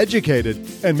getting educated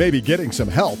and maybe getting some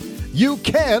help, you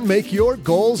can make your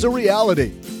goals a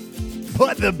reality.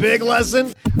 But the big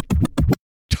lesson?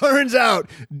 Turns out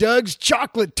Doug's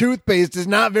chocolate toothpaste is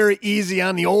not very easy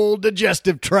on the old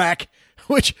digestive tract,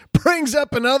 which brings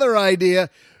up another idea.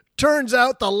 Turns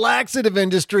out the laxative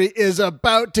industry is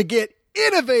about to get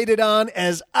innovated on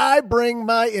as I bring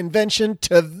my invention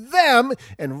to them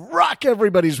and rock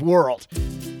everybody's world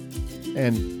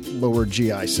and lower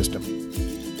GI system.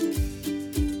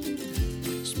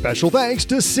 Special thanks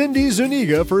to Cindy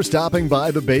Zuniga for stopping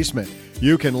by the basement.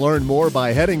 You can learn more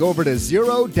by heading over to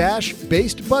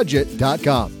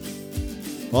zero-basedbudget.com.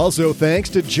 Also, thanks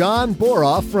to John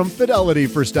Boroff from Fidelity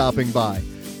for stopping by.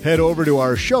 Head over to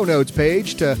our show notes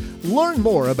page to learn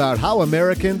more about how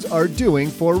Americans are doing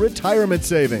for retirement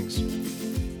savings.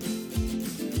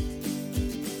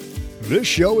 This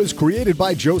show is created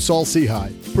by Joe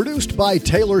Saul-Sehy, produced by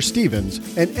Taylor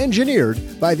Stevens, and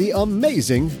engineered by the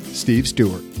amazing Steve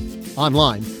Stewart.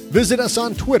 Online, visit us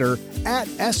on Twitter at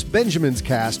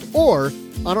SBenjaminsCast or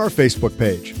on our Facebook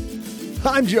page.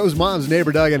 I'm Joe's mom's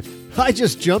neighbor, Doug, and I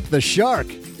just jumped the shark.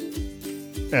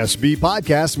 SB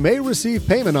Podcasts may receive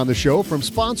payment on the show from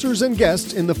sponsors and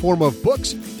guests in the form of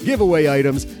books, giveaway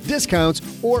items, discounts,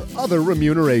 or other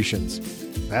remunerations.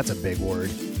 That's a big word.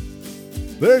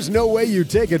 There's no way you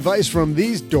take advice from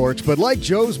these dorks, but like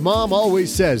Joe's mom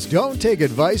always says, don't take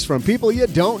advice from people you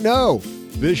don't know.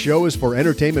 This show is for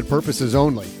entertainment purposes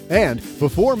only, and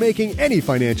before making any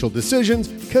financial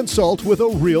decisions, consult with a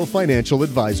real financial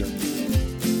advisor.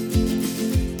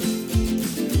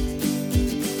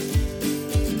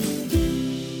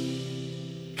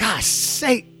 Gosh,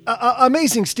 say,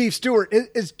 amazing Steve Stewart.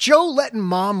 Is Joe letting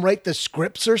Mom write the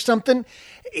scripts or something?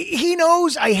 He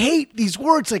knows I hate these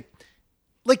words like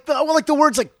the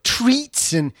words like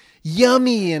treats and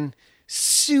yummy and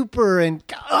super and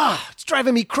it's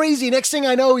driving me crazy. Next thing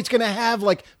I know, he's going to have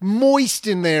like moist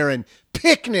in there and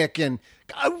picnic and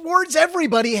words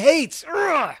everybody hates.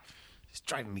 It's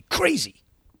driving me crazy.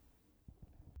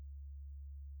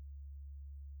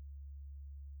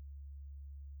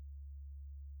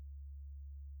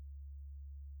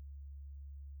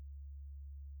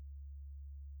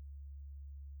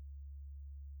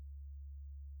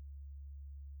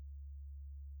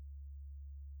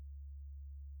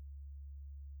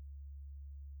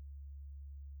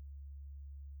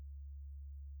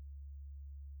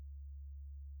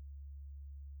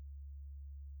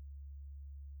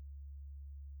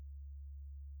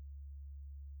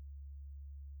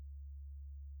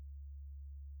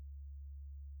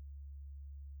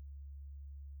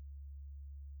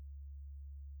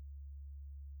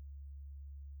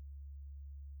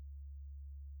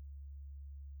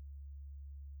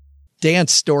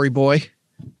 Dance, story boy.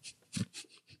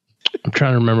 I'm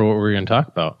trying to remember what we were going to talk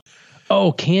about.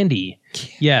 Oh, candy.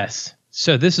 Yes.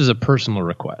 So this is a personal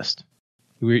request.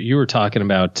 You were talking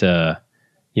about,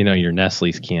 your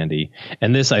Nestle's candy.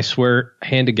 And this, I swear,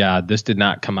 hand to God, this did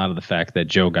not come out of the fact that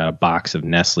Joe got a box of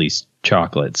Nestle's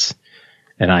chocolates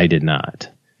and I did not.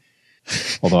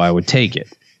 Although I would take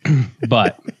it.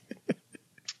 But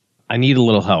I need a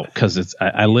little help because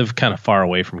I live kind of far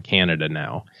away from Canada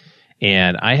now.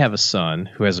 And I have a son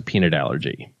who has a peanut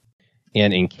allergy.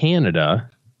 And in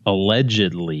Canada,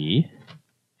 allegedly,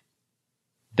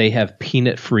 they have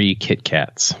peanut-free Kit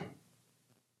Kats.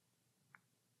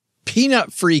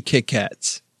 Peanut-free Kit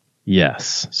Kats?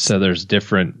 Yes. So there's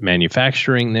different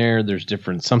manufacturing there. There's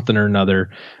different something or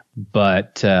another.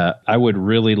 But I would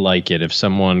really like it if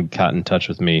someone got in touch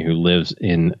with me who lives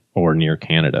in or near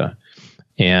Canada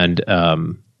and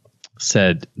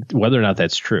said whether or not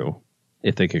that's true.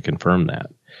 If they could confirm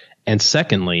that. And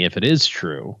secondly, if it is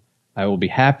true, I will be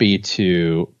happy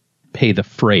to pay the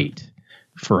freight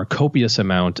for a copious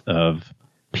amount of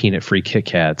peanut-free Kit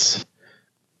Kats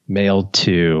mailed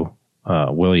to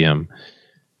William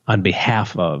on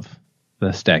behalf of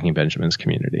the Stacking Benjamins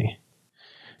community.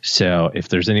 So if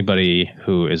there's anybody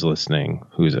who is listening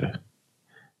who's a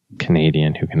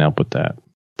Canadian who can help with that,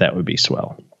 that would be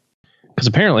swell. Because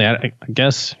apparently, I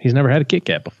guess he's never had a Kit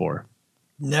Kat before.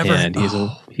 Never. And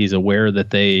he's aware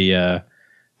that they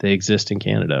exist in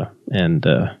Canada, and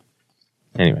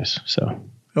anyways, so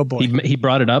Oh boy. he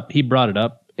brought it up.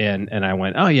 And I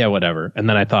went, oh yeah, whatever. And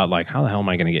then I thought, like, how the hell am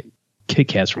I going to get Kit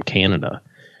Kats from Canada?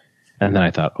 And then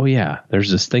I thought, oh yeah,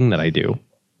 there's this thing that I do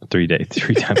 3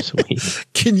 times a week.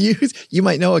 You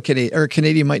might know a Canadian, or a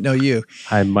Canadian might know you.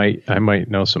 I might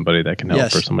know somebody that can help,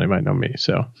 yes. Or somebody might know me.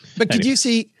 So, but could you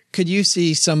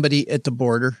see somebody at the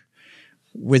border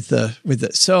with the we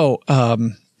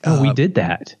did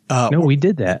that. We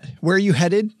did that. Where are you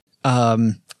headed?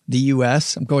 The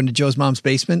U.S. I'm going to Joe's mom's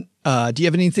basement. Do you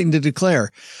have anything to declare?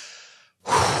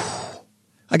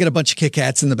 I got a bunch of Kit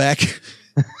Kats in the back.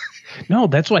 No,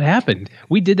 that's what happened.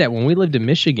 We did that when we lived in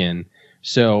Michigan.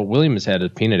 So William has had a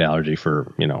peanut allergy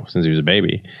for, since he was a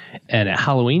baby. And at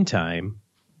Halloween time,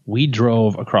 we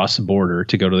drove across the border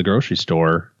to go to the grocery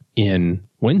store in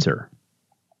Windsor.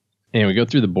 And we go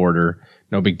through the border,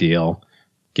 no big deal,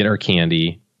 get our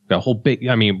candy. The whole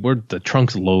the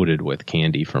trunk's loaded with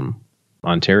candy from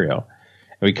Ontario.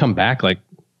 And we come back like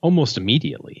almost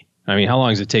immediately. I mean, how long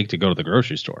does it take to go to the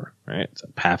grocery store, right? It's a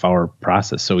half-hour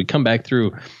process. So we come back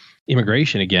through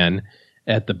immigration again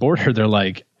at the border. They're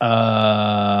like,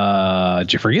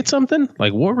 did you forget something?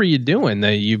 Like, what were you doing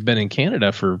that you've been in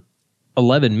Canada for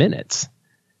 11 minutes?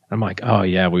 I'm like, oh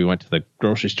yeah, we went to the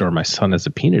grocery store. My son has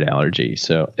a peanut allergy.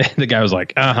 So the guy was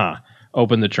like,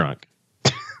 open the trunk.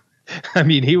 I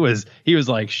mean, he was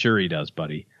like, sure he does,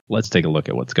 buddy. Let's take a look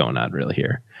at what's going on really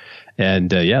here. And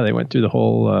they went through the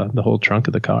whole trunk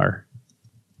of the car.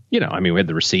 We had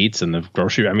the receipts and the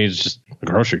grocery. I mean, it's just a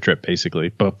grocery trip basically,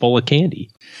 but full of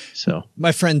candy. So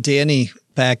my friend Danny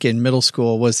back in middle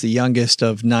school was the youngest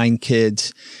of 9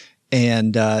 kids.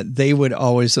 And they would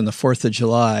always on the 4th of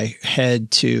July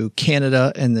head to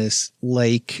Canada and this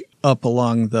lake up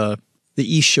along the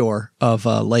east shore of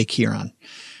Lake Huron.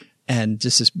 And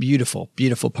just this beautiful,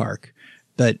 beautiful park.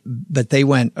 But they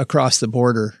went across the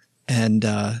border, and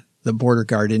the border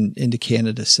guard into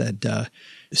Canada said,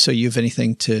 so you have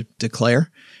anything to declare?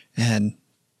 And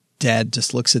Dad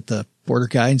just looks at the border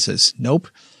guy and says, nope.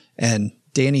 And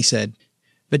Danny said,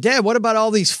 but Dad, what about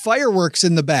all these fireworks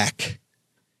in the back?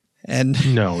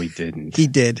 And no, he didn't. He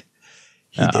did.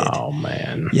 Oh,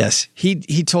 man. Yes.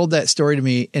 He told that story to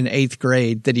me in 8th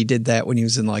grade, that he did that when he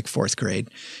was in like 4th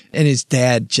grade. And his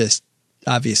dad just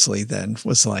obviously then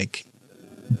was like,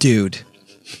 dude.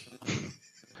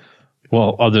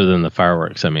 Well, other than the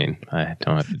fireworks, I mean, I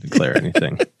don't have to declare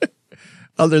anything.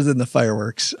 Other than the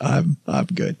fireworks, I'm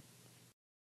good.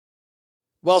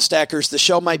 Well, Stackers, the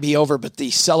show might be over, but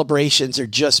the celebrations are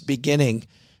just beginning,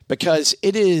 because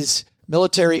it is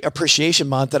Military Appreciation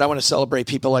Month, and I want to celebrate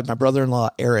people like my brother-in-law,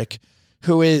 Eric,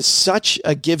 who is such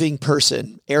a giving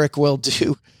person. Eric will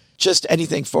do just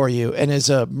anything for you. And as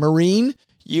a Marine,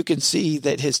 you can see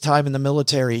that his time in the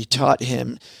military taught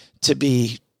him to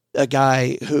be a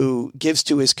guy who gives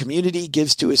to his community,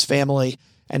 gives to his family,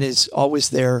 and is always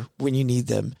there when you need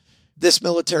them. This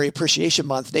Military Appreciation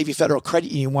Month, Navy Federal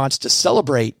Credit Union wants to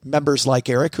celebrate members like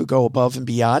Eric who go above and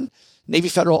beyond. Navy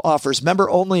Federal offers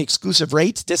member-only exclusive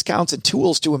rates, discounts, and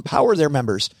tools to empower their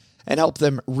members and help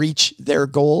them reach their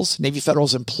goals. Navy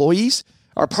Federal's employees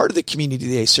are part of the community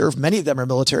they serve. Many of them are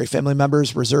military family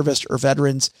members, reservists, or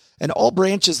veterans, and all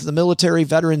branches of the military,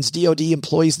 veterans, DOD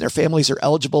employees, and their families are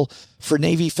eligible for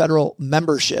Navy Federal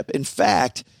membership. In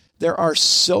fact, there are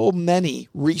so many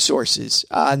resources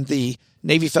on the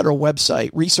Navy Federal website,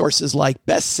 resources like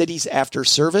Best Cities After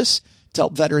Service to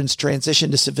help veterans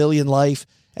transition to civilian life,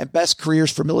 and Best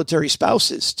Careers for Military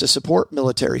Spouses to support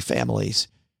military families.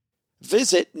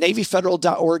 Visit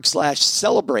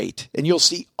NavyFederal.org/celebrate, and you'll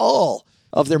see all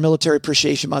of their Military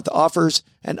Appreciation Month offers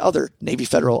and other Navy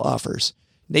Federal offers.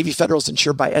 Navy Federal is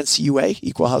insured by NCUA,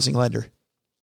 Equal Housing Lender.